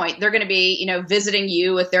some point they're going to be, visiting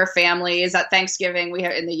you with their families at Thanksgiving. We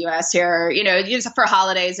have in the US here, just for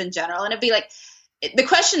holidays in general. And it'd be like, the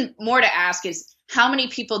question more to ask is, how many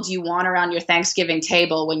people do you want around your Thanksgiving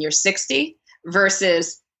table when you're 60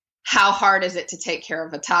 versus how hard is it to take care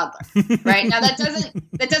of a toddler? Right. Now that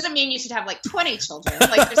doesn't mean you should have like 20 children.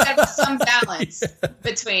 Like there's got to be some balance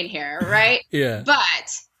between here. Right. Yeah. But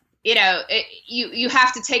you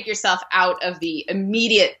have to take yourself out of the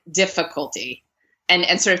immediate difficulty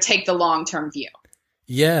and sort of take the long-term view.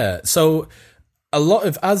 Yeah. So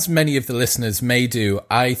as many of the listeners may do,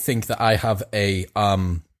 I think that I have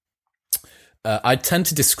I tend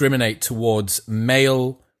to discriminate towards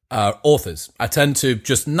male authors. I tend to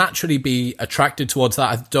just naturally be attracted towards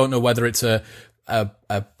that. I don't know whether it's a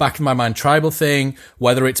back in my mind tribal thing,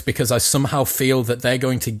 whether it's because I somehow feel that they're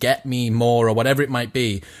going to get me more or whatever it might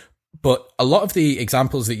be. But a lot of the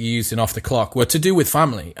examples that you used in Off the Clock were to do with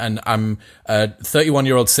family. And I'm a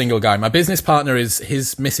 31-year-old single guy. My business partner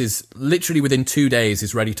his missus literally within 2 days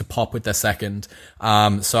is ready to pop with their second.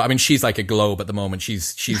 So, I mean, she's like a globe at the moment.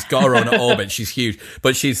 She's got her own orbit. She's huge,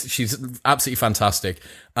 but she's absolutely fantastic.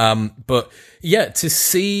 But yeah, to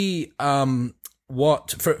see, from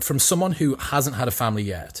someone who hasn't had a family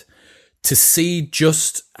yet, to see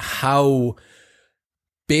just how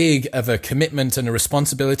big of a commitment and a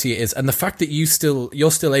responsibility it is, and the fact that you're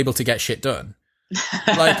still able to get shit done.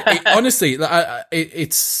 Like, honestly,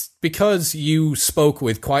 it's because you spoke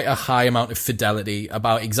with quite a high amount of fidelity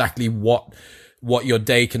about exactly what your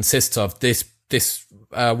day consists of. This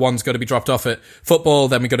one's got to be dropped off at football,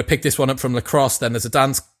 then we've got to pick this one up from lacrosse, then there's a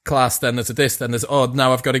dance class, then there's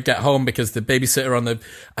now I've got to get home because the babysitter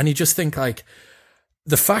and you just think like,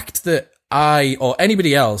 the fact that I or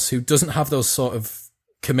anybody else who doesn't have those sort of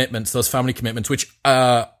commitments, those family commitments, which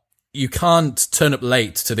you can't turn up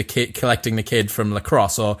late to the kid, collecting the kid from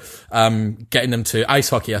lacrosse or getting them to ice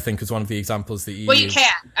hockey, I think was one of the examples that you Well, used. you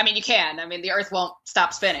can. I mean, you can. I mean, the earth won't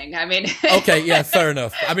stop spinning. I mean. Okay, yeah, fair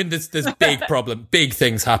enough. I mean, there's big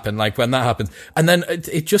things happen, like when that happens. And then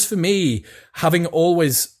it just, for me, having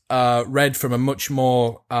always read from a much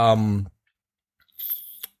more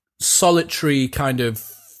solitary kind of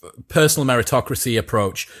personal meritocracy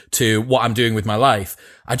approach to what I'm doing with my life,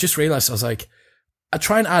 I just realized, I was like, I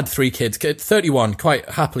try and add 3 kids. At 31,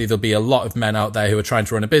 quite happily, there'll be a lot of men out there who are trying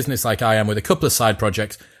to run a business like I am with a couple of side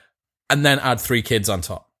projects, and then add 3 kids on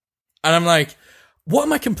top. And I'm like, what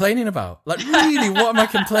am I complaining about? Like, really, what am I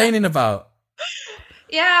complaining about?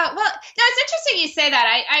 Yeah, well, no, it's interesting you say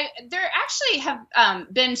that. There actually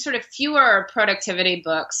have been sort of fewer productivity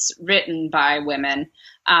books written by women.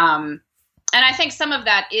 And I think some of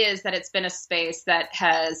that is that it's been a space that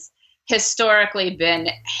has historically been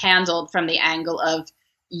handled from the angle of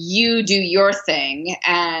you do your thing,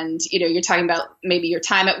 and you're talking about maybe your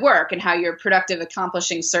time at work and how you're productive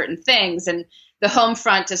accomplishing certain things, and the home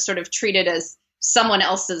front is sort of treated as someone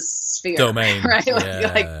else's sphere, domain, right?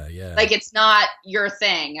 Yeah. Like it's not your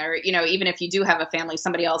thing, or even if you do have a family,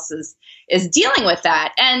 somebody else is dealing with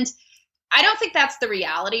that. And I don't think that's the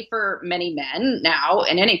reality for many men now,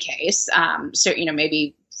 in any case. So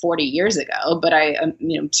maybe 40 years ago, but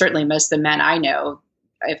certainly most of the men I know,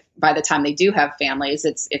 if by the time they do have families,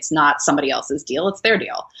 it's not somebody else's deal, it's their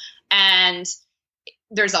deal. And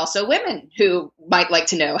there's also women who might like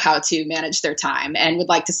to know how to manage their time and would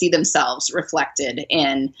like to see themselves reflected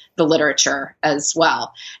in the literature as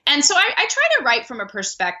well. And so I try to write from a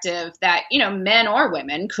perspective that, men or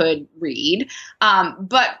women could read,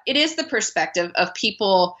 but it is the perspective of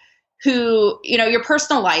people who, your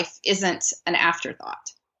personal life isn't an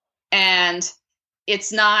afterthought. And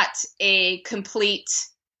it's not a complete,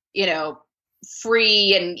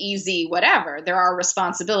 free and easy whatever. There are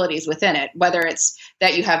responsibilities within it, whether it's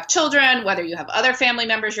that you have children, whether you have other family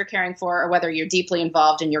members you're caring for, or whether you're deeply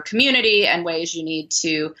involved in your community and ways you need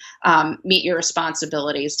to meet your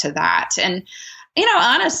responsibilities to that. And,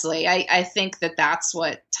 honestly, I think that that's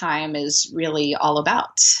what time is really all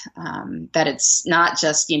about, that it's not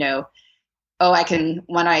just,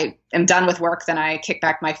 when I am done with work, then I kick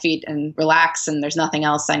back my feet and relax and there's nothing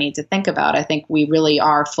else I need to think about. I think we really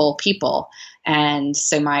are full people. And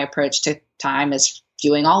so my approach to time is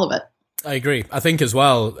viewing all of it. I agree. I think as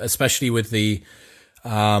well, especially with the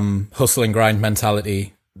hustle and grind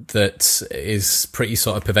mentality that is pretty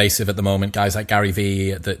sort of pervasive at the moment, guys like Gary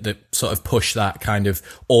Vee that sort of push that kind of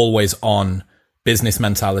always on business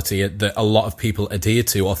mentality that a lot of people adhere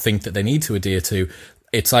to or think that they need to adhere to.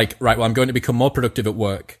 It's like, right, well, I'm going to become more productive at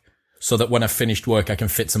work so that when I've finished work, I can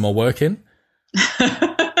fit some more work in.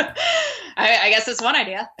 I guess that's one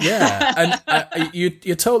idea. Yeah, and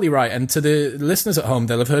you're totally right. And to the listeners at home,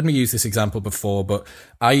 they'll have heard me use this example before, but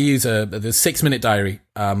I use the 6-minute diary,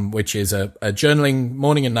 which is a journaling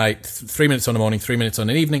morning and night, 3 minutes on the morning, 3 minutes on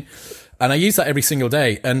an evening. And I use that every single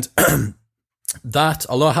day. And that,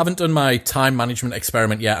 although I haven't done my time management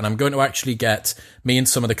experiment yet, and I'm going to actually get me and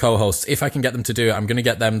some of the co-hosts, if I can get them to do it, I'm going to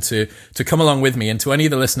get them to come along with me. And to any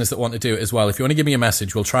of the listeners that want to do it as well, if you want to give me a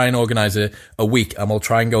message, we'll try and organize a week, and we'll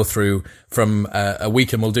try and go through from a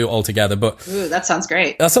week, and we'll do it all together. But ooh, that sounds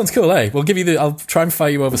great. That sounds cool, eh? We'll give you I'll try and fire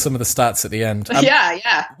you over some of the stats at the end.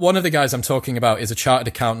 Yeah. One of the guys I'm talking about is a chartered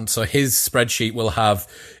accountant, so his spreadsheet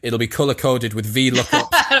it'll be color coded with VLOOKUP.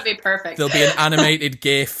 That'll be perfect. There'll be an animated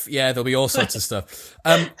GIF. Yeah, there'll be all sorts of stuff.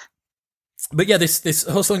 But yeah, this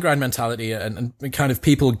hustle and grind mentality and kind of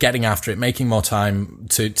people getting after it, making more time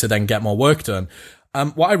to then get more work done.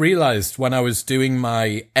 What I realized when I was doing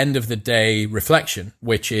my end of the day reflection,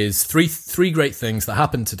 which is three great things that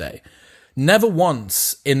happened today. Never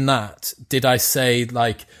once in that did I say,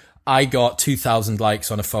 like, I got 2,000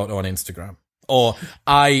 likes on a photo on Instagram, or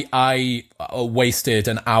I wasted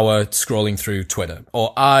an hour scrolling through Twitter,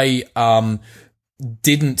 or I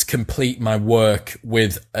didn't complete my work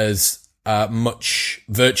with as much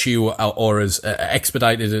virtue or as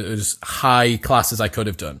expedited, as high class as I could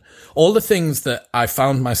have done. All the things that I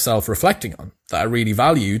found myself reflecting on that I really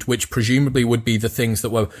valued, which presumably would be the things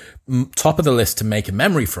that were top of the list to make a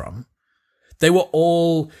memory from, they were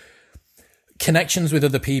all connections with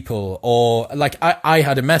other people, or like I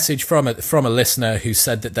had a message from a listener who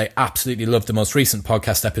said that they absolutely loved the most recent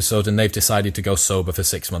podcast episode and they've decided to go sober for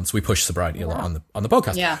 6 months. We push sobriety a lot on the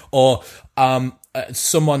podcast. Yeah. Or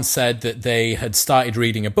someone said that they had started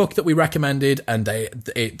reading a book that we recommended, and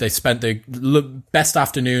they spent the best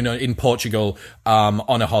afternoon in Portugal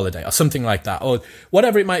on a holiday or something like that, or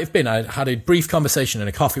whatever it might have been. I had a brief conversation and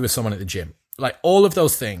a coffee with someone at the gym. Like, all of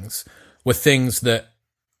those things were things that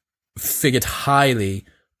figured highly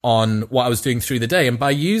on what I was doing through the day. And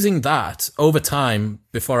by using that over time,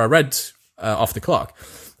 before I read Off the Clock,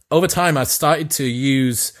 over time I started to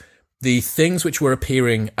use the things which were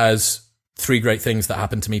appearing as 3 great things that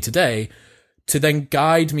happened to me today to then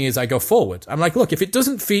guide me as I go forward. I'm like, look, if it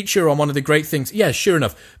doesn't feature on one of the great things, yeah, sure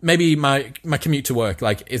enough, maybe my commute to work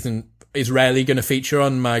is rarely going to feature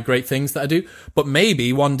on my great things that I do. But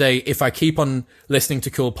maybe one day, if I keep on listening to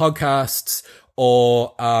cool podcasts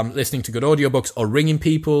or listening to good audiobooks or ringing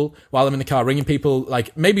people while I'm in the car,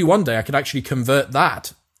 like maybe one day I could actually convert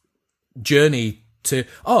that journey to,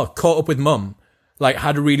 caught up with mum. Like,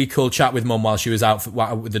 had a really cool chat with mum while she was out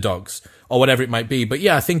with the dogs or whatever it might be. But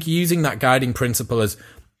yeah, I think using that guiding principle as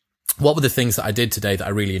what were the things that I did today that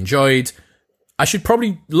I really enjoyed, I should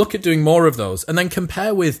probably look at doing more of those and then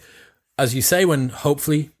compare with, as you say, when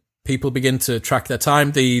hopefully people begin to track their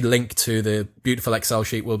time. The link to the beautiful Excel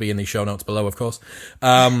sheet will be in the show notes below, of course.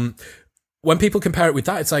 When people compare it with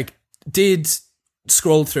that, it's like, did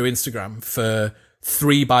scroll through Instagram for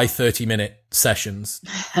 3 by 30-minute sessions.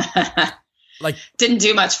 Like, didn't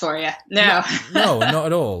do much for you. No, not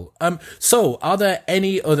at all. So are there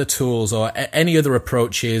any other tools or any other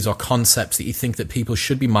approaches or concepts that you think that people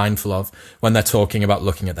should be mindful of when they're talking about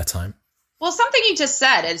looking at their time? Well, something you just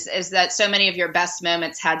said is that so many of your best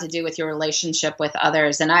moments had to do with your relationship with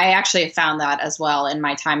others. And I actually found that as well in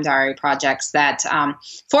my time diary projects, that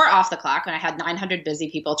for Off the Clock, when I had 900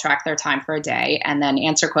 busy people track their time for a day and then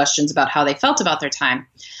answer questions about how they felt about their time,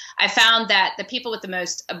 I found that the people with the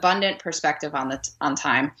most abundant perspective on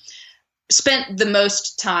time spent the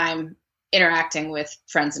most time interacting with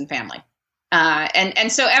friends and family.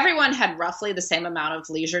 And so everyone had roughly the same amount of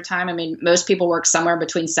leisure time. I mean, most people work somewhere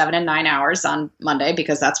between 7 and 9 hours on Monday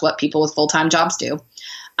because that's what people with full-time jobs do.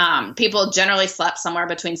 People generally slept somewhere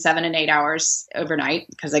between 7 and 8 hours overnight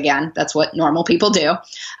because, again, that's what normal people do.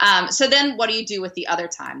 So then what do you do with the other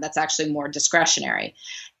time? That's actually more discretionary.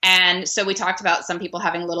 And so we talked about some people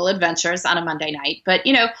having little adventures on a Monday night, but,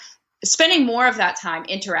 spending more of that time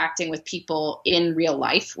interacting with people in real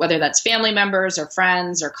life, whether that's family members or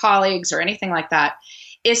friends or colleagues or anything like that,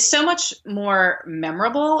 is so much more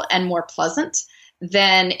memorable and more pleasant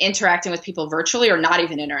than interacting with people virtually or not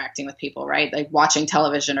even interacting with people, right? Like watching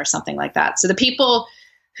television or something like that. So the people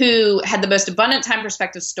who had the most abundant time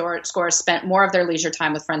perspective scores spent more of their leisure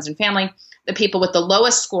time with friends and family. The people with the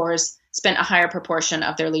lowest scores spent a higher proportion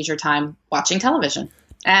of their leisure time watching television.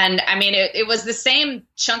 And I mean, it was the same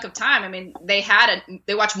chunk of time. I mean, they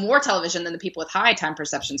watched more television than the people with high time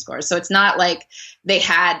perception scores. So it's not like the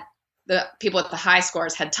people with the high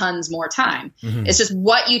scores had tons more time. Mm-hmm. It's just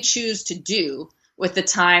what you choose to do with the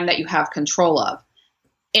time that you have control of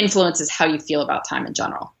influences how you feel about time in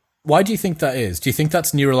general. Why do you think that is? Do you think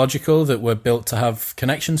that's neurological, that we're built to have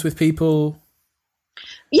connections with people?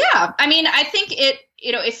 Yeah. I mean, I think it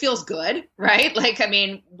feels good, right? Like, I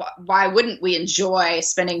mean, why wouldn't we enjoy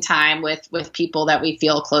spending time with people that we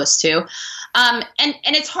feel close to? And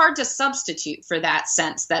it's hard to substitute for that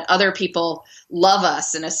sense that other people love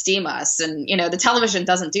us and esteem us. And, the television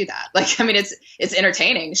doesn't do that. Like, I mean, it's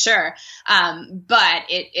entertaining, sure. But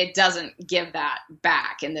it doesn't give that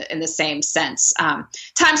back in the same sense.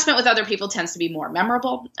 Time spent with other people tends to be more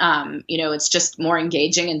memorable. It's just more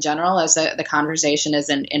engaging in general as the conversation is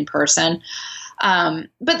in person.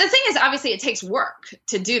 But the thing is, obviously, it takes work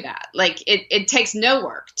to do that. Like, it takes no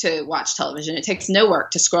work to watch television. It takes no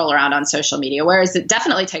work to scroll around on social media, whereas it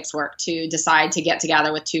definitely takes work to decide to get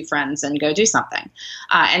together with 2 friends and go do something.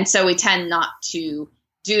 And so we tend not to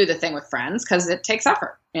do the thing with friends because it takes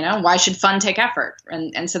effort. Why should fun take effort?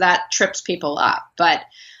 And so that trips people up. But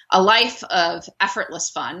a life of effortless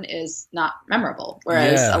fun is not memorable,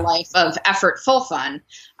 whereas a life of effortful fun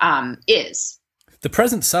is. The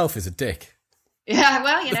present self is a dick. Yeah,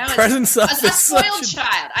 well, it's a spoiled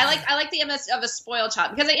child. I like the image of a spoiled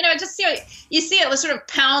child because just you see it sort of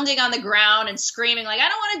pounding on the ground and screaming like, I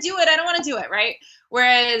don't want to do it, right?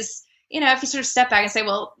 Whereas, if you sort of step back and say,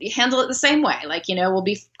 well, you handle it the same way, like, we'll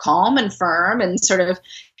be calm and firm and sort of,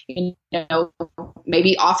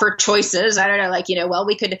 maybe offer choices. I don't know, like, well,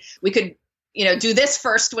 we could do this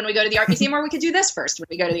first when we go to the art museum, or we could do this first when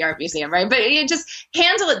we go to the art museum, right? But you just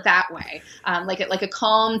handle it that way, like a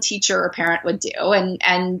calm teacher or parent would do,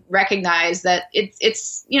 and recognize that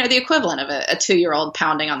it's the equivalent of a 2-year-old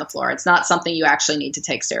pounding on the floor. It's not something you actually need to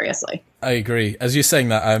take seriously. I agree. As you're saying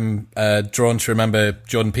that, I'm drawn to remember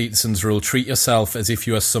Jordan Peterson's rule: treat yourself as if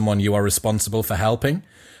you are someone you are responsible for helping.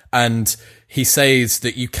 And he says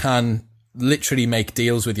that you can literally make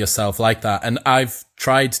deals with yourself like that. And I've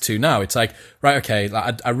tried to now. It's like, right, okay,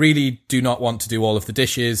 I really do not want to do all of the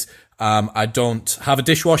dishes. I don't have a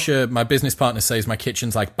dishwasher. My business partner says my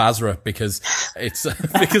kitchen's like Basra because it's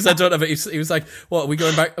because I don't have it. He was like, "What, are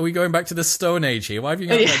we going back to the Stone Age here? Why have you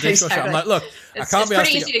got a dishwasher?" Exactly. I'm like, "Look, I can't be asked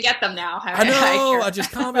pretty easy to get them now." I know. I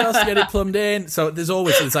just can't be asked to get it plumbed in. So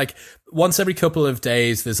there's like once every couple of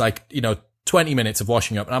days, there's like 20 minutes of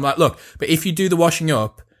washing up, and I'm like, "Look, but if you do the washing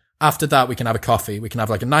up, after that, we can have a coffee. We can have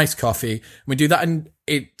like a nice coffee. And we do that." And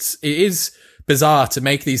it is bizarre to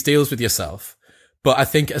make these deals with yourself. But I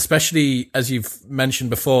think, especially as you've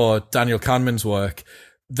mentioned before, Daniel Kahneman's work,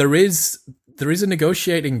 there is a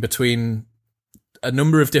negotiating between a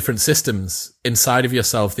number of different systems inside of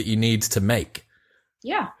yourself that you need to make.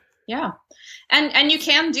 Yeah. Yeah. And you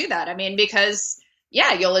can do that. I mean, because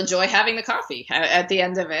you'll enjoy having the coffee at the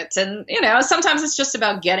end of it. And, sometimes it's just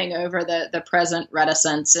about getting over the present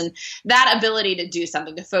reticence, and that ability to do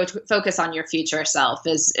something, to focus on your future self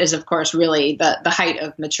is of course, really the height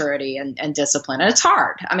of maturity and discipline. And it's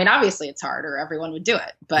hard. I mean, obviously it's hard, or everyone would do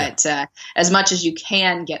it. But as much as you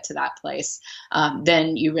can get to that place,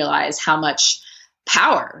 then you realize how much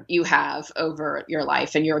power you have over your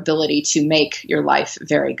life and your ability to make your life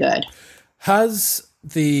very good. Has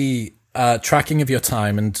the tracking of your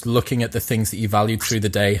time and looking at the things that you valued through the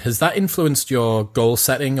day, has that influenced your goal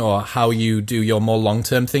setting or how you do your more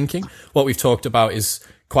long-term thinking? What we've talked about is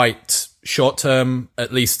quite short-term,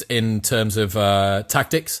 at least in terms of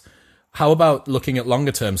tactics. How about looking at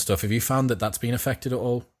longer-term stuff? Have you found that that's been affected at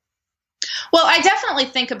all? Well, I definitely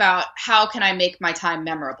think about how can I make my time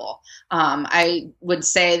memorable. I would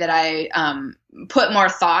say that I put more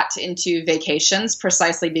thought into vacations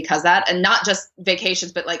precisely because that, and not just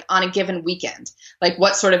vacations, but like on a given weekend, like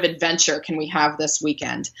what sort of adventure can we have this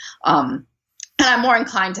weekend? And I'm more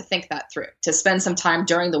inclined to think that through, to spend some time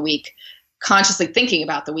during the week consciously thinking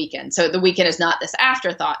about the weekend. So the weekend is not this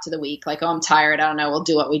afterthought to the week, like, oh, I'm tired, I don't know, we'll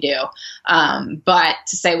do what we do. But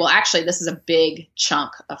to say, well, actually, this is a big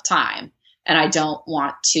chunk of time, and I don't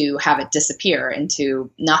want to have it disappear into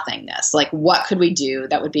nothingness. Like, what could we do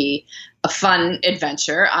that would be a fun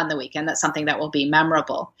adventure on the weekend? That's something that will be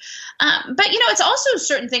memorable. But, it's also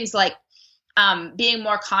certain things like being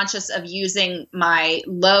more conscious of using my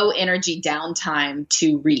low energy downtime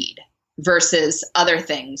to read versus other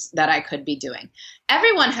things that I could be doing.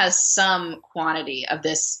 Everyone has some quantity of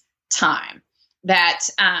this time that,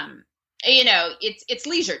 it's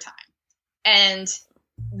leisure time.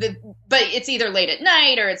 But it's either late at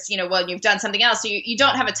night or it's, when you've done something else. So you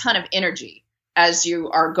don't have a ton of energy as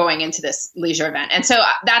you are going into this leisure event. And so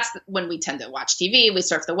that's when we tend to watch TV, we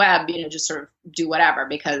surf the web, just sort of do whatever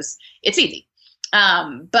because it's easy.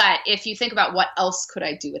 But if you think about what else could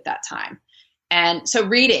I do with that time? And so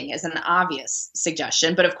reading is an obvious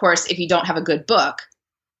suggestion. But of course, if you don't have a good book,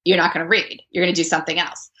 you're not going to read. You're going to do something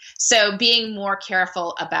else. So being more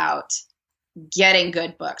careful about getting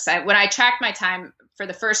good books. When I tracked my time for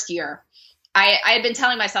the first year, I had been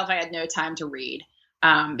telling myself I had no time to read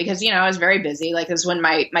because, I was very busy. Like, it was when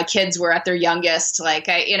my kids were at their youngest. Like,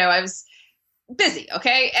 I was busy.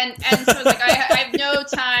 Okay. And so I was like, I have no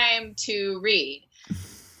time to read.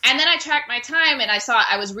 And then I tracked my time and I saw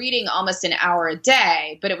I was reading almost an hour a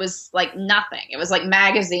day, but it was like nothing. It was like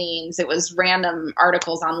magazines. It was random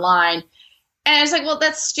articles online. And I was like, well,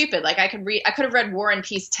 that's stupid. Like I could have read War and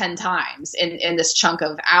Peace 10 times in this chunk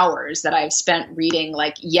of hours that I've spent reading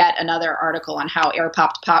like yet another article on how air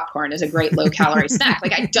popped popcorn is a great low calorie snack.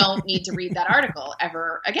 Like I don't need to read that article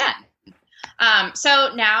ever again. So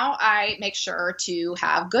now I make sure to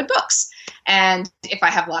have good books. And if I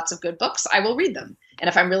have lots of good books, I will read them. And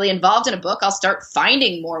if I'm really involved in a book, I'll start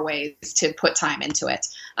finding more ways to put time into it.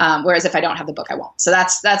 Whereas if I don't have the book, I won't. So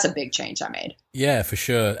that's a big change I made. Yeah, for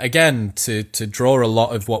sure. Again, to draw a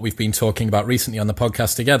lot of what we've been talking about recently on the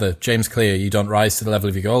podcast together, James Clear, you don't rise to the level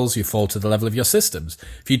of your goals, you fall to the level of your systems.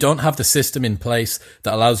 If you don't have the system in place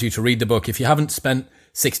that allows you to read the book, if you haven't spent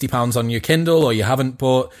 £60 on your Kindle, or you haven't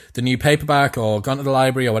bought the new paperback or gone to the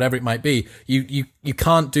library or whatever it might be, you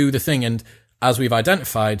can't do the thing. And as we've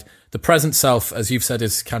identified, the present self, as you've said,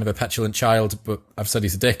 is kind of a petulant child, but I've said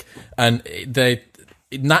he's a dick. And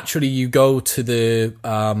naturally you go to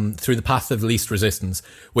through the path of least resistance,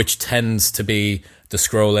 which tends to be the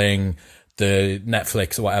scrolling, the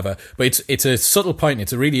Netflix or whatever. But it's a subtle point.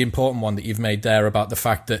 It's a really important one that you've made there about the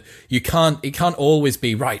fact that it can't always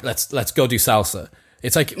be right. Let's go do salsa.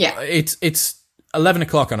 It's like, it's 11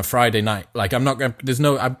 o'clock on a Friday night. Like I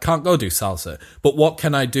can't go do salsa, but what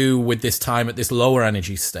can I do with this time at this lower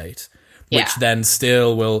energy state? Which then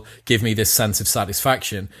still will give me this sense of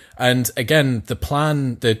satisfaction. And again,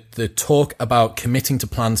 the talk about committing to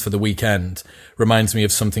plans for the weekend reminds me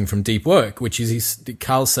of something from Deep Work, which is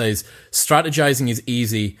Cal says, strategizing is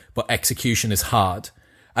easy, but execution is hard.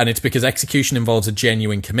 And it's because execution involves a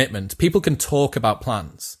genuine commitment. People can talk about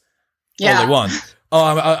plans all they want. Oh,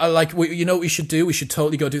 I like, you know what we should do? We should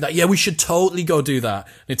totally go do that. Yeah, we should totally go do that.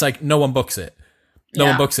 And it's like, no one books it. No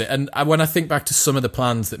one books it. And when I think back to some of the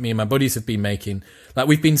plans that me and my buddies have been making, like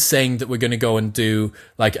we've been saying that we're going to go and do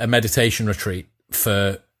like a meditation retreat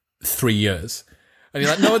for 3 years. And you're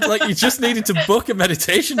like, no, it's like you just needed to book a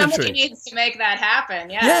meditation retreat. Somebody needs to make that happen.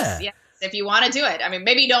 Yes. If you want to do it. I mean,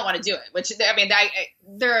 maybe you don't want to do it, which I mean,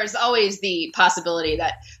 there's always the possibility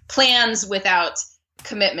that plans without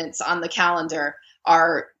commitments on the calendar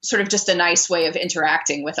are sort of just a nice way of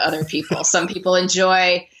interacting with other people. Some people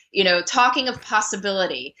enjoy talking of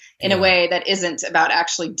possibility in a way that isn't about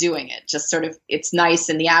actually doing it. Just sort of, it's nice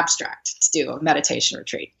in the abstract to do a meditation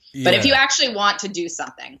retreat. Yeah. But if you actually want to do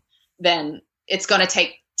something, then it's going to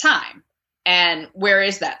take time. And where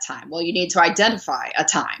is that time? Well, you need to identify a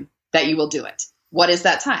time that you will do it. What is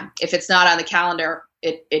that time? If it's not on the calendar,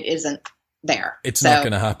 it isn't there. It's not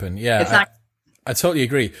going to happen. Yeah, I totally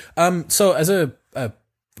agree. So as a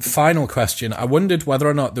final question, I wondered whether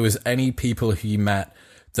or not there was any people who you met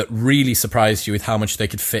that really surprised you with how much they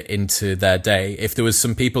could fit into their day. If there was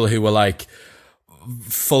some people who were like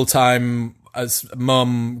full-time as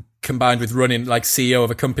mum combined with running like CEO of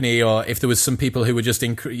a company, or if there was some people who were just,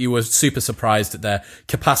 you were super surprised at their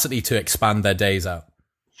capacity to expand their days out.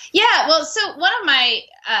 Yeah. Well, so one of my,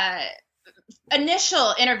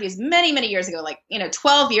 initial interviews many years ago,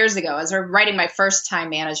 12 years ago, as I was writing my first time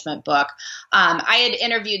management book, I had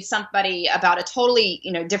interviewed somebody about a totally,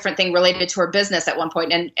 different thing related to her business at one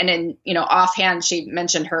point. And in, offhand, she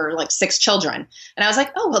mentioned her 6 children. And I was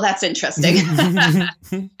like, oh, well, that's interesting.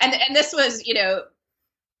 and this was,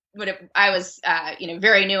 I was,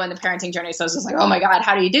 very new in the parenting journey. So I was just like, oh my God,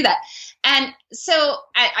 how do you do that? And so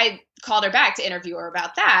I called her back to interview her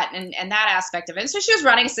about that and that aspect of it. So she was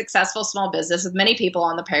running a successful small business with many people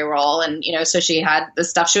on the payroll. And, so she had the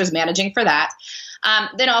stuff she was managing for that.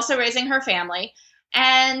 Then also raising her family.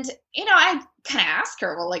 And, I kind of asked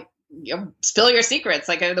her, well, spill your secrets.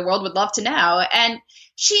 The world would love to know. And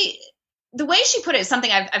the way she put it is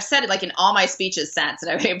something I've said it in all my speeches since,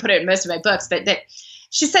 and I put it in most of my books, but that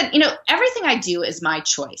she said, everything I do is my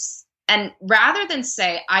choice. And rather than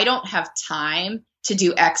say, I don't have time to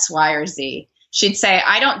do X, Y, or Z, she'd say,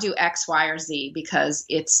 I don't do X, Y, or Z because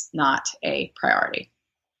it's not a priority.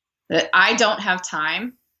 That I don't have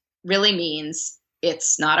time really means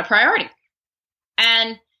it's not a priority.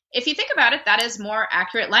 And if you think about it, that is more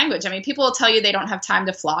accurate language. I mean, people will tell you they don't have time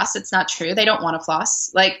to floss. It's not true. They don't want to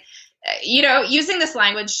floss. Using this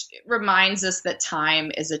language reminds us that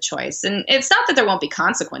time is a choice. And it's not that there won't be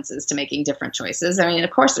consequences to making different choices. I mean,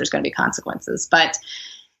 of course, there's going to be consequences. But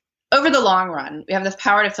over the long run, we have the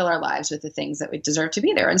power to fill our lives with the things that we deserve to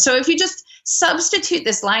be there. And so if you just substitute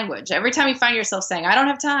this language, every time you find yourself saying, I don't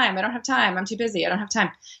have time, I'm too busy, I don't have time,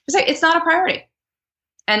 just say, it's not a priority.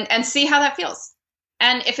 And see how that feels.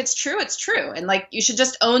 And if it's true, it's true. And you should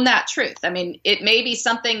just own that truth. I mean, it may be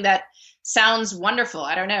something that sounds wonderful.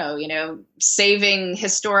 I don't know, saving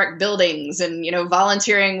historic buildings and,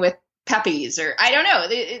 volunteering with puppies, or I don't know.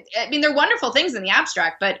 I mean, they're wonderful things in the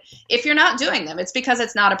abstract, but if you're not doing them, it's because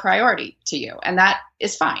it's not a priority to you. And that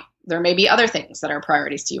is fine. There may be other things that are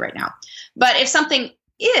priorities to you right now. But if something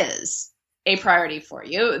is a priority for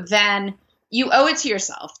you, then you owe it to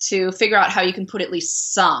yourself to figure out how you can put at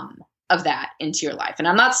least some of that into your life. And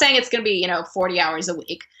I'm not saying it's going to be, 40 hours a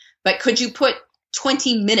week, but could you put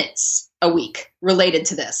 20 minutes a week related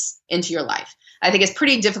to this into your life? I think it's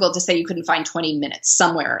pretty difficult to say you couldn't find 20 minutes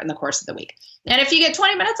somewhere in the course of the week. And if you get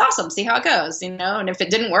 20 minutes, awesome. See how it goes, and if it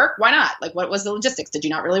didn't work, why not? What was the logistics? Did you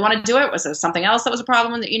not really want to do it? Was there something else that was a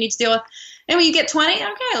problem that you need to deal with? And when you get 20, okay,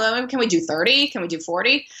 well, can we do 30? Can we do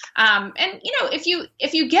 40? And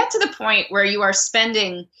if you get to the point where you are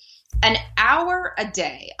spending an hour a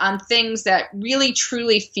day on things that really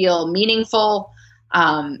truly feel meaningful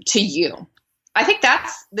to you, I think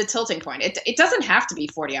that's the tilting point. It doesn't have to be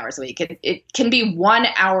 40 hours a week. It can be 1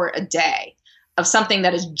 hour a day of something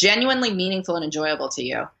that is genuinely meaningful and enjoyable to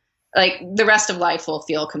you. The rest of life will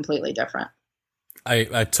feel completely different.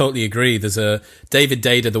 I totally agree. There's a David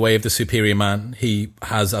Data, The Way of the Superior Man. He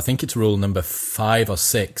has, I think it's rule number 5 or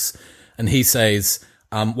 6. And he says,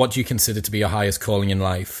 what do you consider to be your highest calling in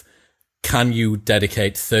life? Can you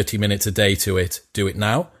dedicate 30 minutes a day to it? Do it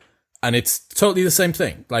now. And it's totally the same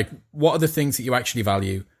thing. Like, what are the things that you actually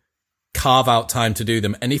value? Carve out time to do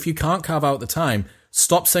them. And if you can't carve out the time,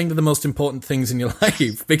 stop saying they're the most important things in your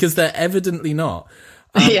life, because they're evidently not.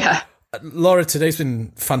 Yeah. Laura, today's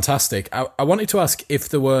been fantastic. I wanted to ask if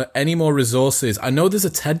there were any more resources. I know there's a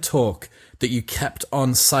TED Talk that you kept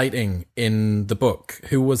on citing in the book.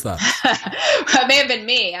 Who was that? It may have been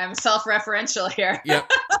me. I'm self-referential here. Yeah,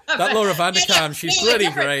 that Laura Vanderkam, she's pretty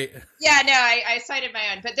great. Yeah, no, I cited my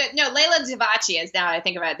own. But Leila Zavachi is, now I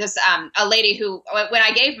think about it, this a lady who, when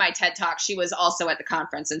I gave my TED Talk, she was also at the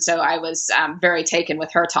conference. And so I was very taken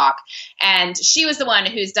with her talk. And she was the one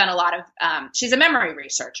who's done a lot of, she's a memory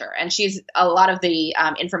researcher. And she's a lot of the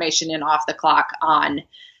information in Off the Clock on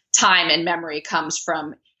time and memory comes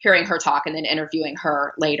from hearing her talk and then interviewing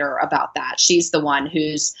her later about that. She's the one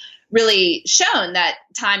who's really shown that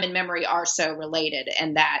time and memory are so related,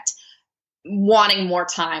 and that wanting more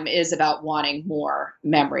time is about wanting more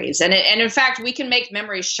memories. And in fact, we can make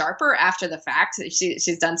memories sharper after the fact.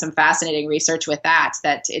 She's done some fascinating research with that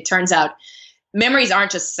it turns out memories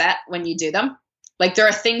aren't just set when you do them. Like, there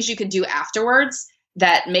are things you can do afterwards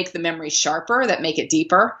that make the memory sharper, that make it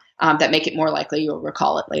deeper, that make it more likely you'll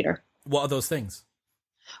recall it later. What are those things?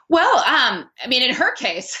 Well, I mean, in her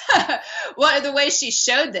case, one of the ways she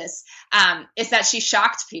showed this is that she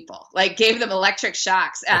shocked people, like gave them electric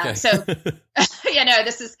shocks. Okay. So,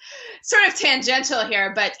 this is sort of tangential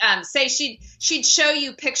here, but say she'd show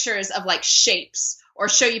you pictures of like shapes, or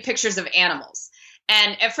show you pictures of animals.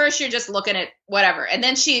 And at first you're just looking at whatever. And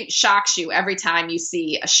then she shocks you every time you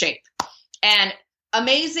see a shape. And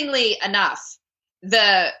amazingly enough,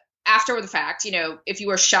 after the fact, if you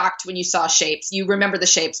were shocked when you saw shapes, you remember the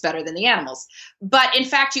shapes better than the animals. But in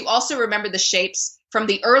fact, you also remember the shapes from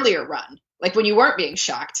the earlier run, like when you weren't being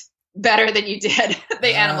shocked, better than you did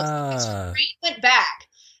the animals. Your brain went back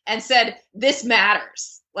and said, this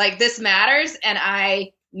matters. Like, this matters. And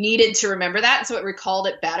I needed to remember that. And so it recalled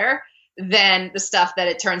it better than the stuff that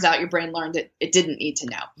it turns out your brain learned it didn't need to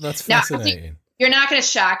know. That's fascinating. Now, you're not going to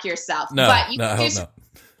shock yourself. No, but I hope not.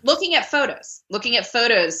 Looking at photos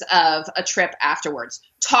of a trip afterwards,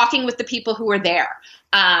 talking with the people who were there.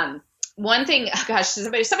 One thing,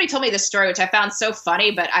 somebody told me this story, which I found so funny,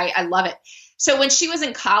 but I love it. So when she was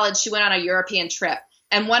in college, she went on a European trip,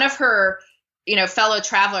 and one of her, fellow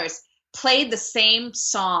travelers played the same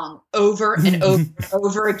song over and over and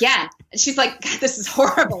over again. And she's like, God, this is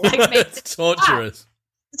horrible. Like, it's torturous.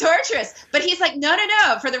 Torturous. But he's like, no.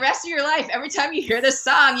 For the rest of your life, every time you hear this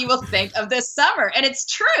song, you will think of this summer. And it's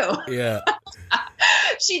true. Yeah.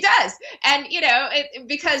 She does. And,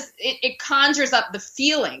 because it conjures up the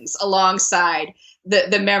feelings alongside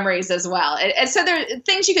the memories as well. And so there are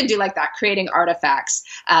things you can do like that, creating artifacts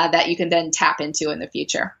that you can then tap into in the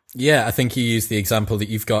future. Yeah, I think you used the example that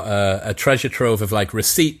you've got a treasure trove of like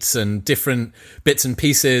receipts and different bits and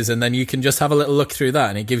pieces, and then you can just have a little look through that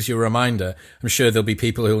and it gives you a reminder. I'm sure there'll be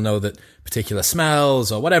people who'll know that particular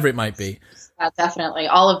smells or whatever it might be. Definitely.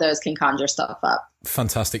 All of those can conjure stuff up.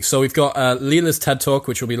 Fantastic. So we've got Leila's TED Talk,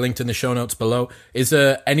 which will be linked in the show notes below. Is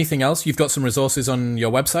there anything else? You've got some resources on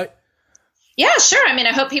your website? Yeah, sure. I mean,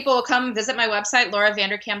 I hope people will come visit my website,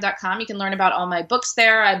 lauravanderkam.com. You can learn about all my books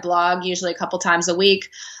there. I blog usually a couple times a week.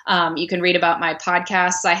 You can read about my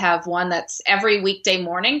podcasts. I have one that's every weekday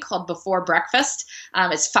morning called Before Breakfast.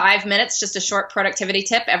 It's 5 minutes, just a short productivity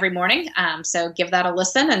tip every morning. So give that a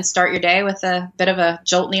listen and start your day with a bit of a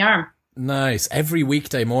jolt in the arm. Nice. Every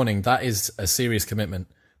weekday morning. That is a serious commitment.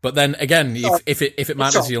 But then again, if it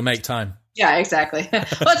matters, you'll make time. Yeah, exactly.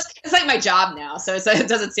 Well, it's like my job now, so it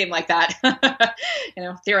doesn't seem like that.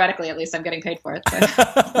 Theoretically, at least I'm getting paid for it.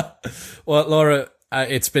 So. Well, Laura,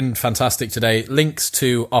 it's been fantastic today. Links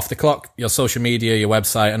to Off the Clock, your social media, your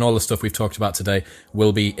website, and all the stuff we've talked about today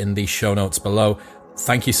will be in the show notes below.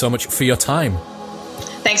 Thank you so much for your time.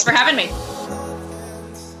 Thanks for having me.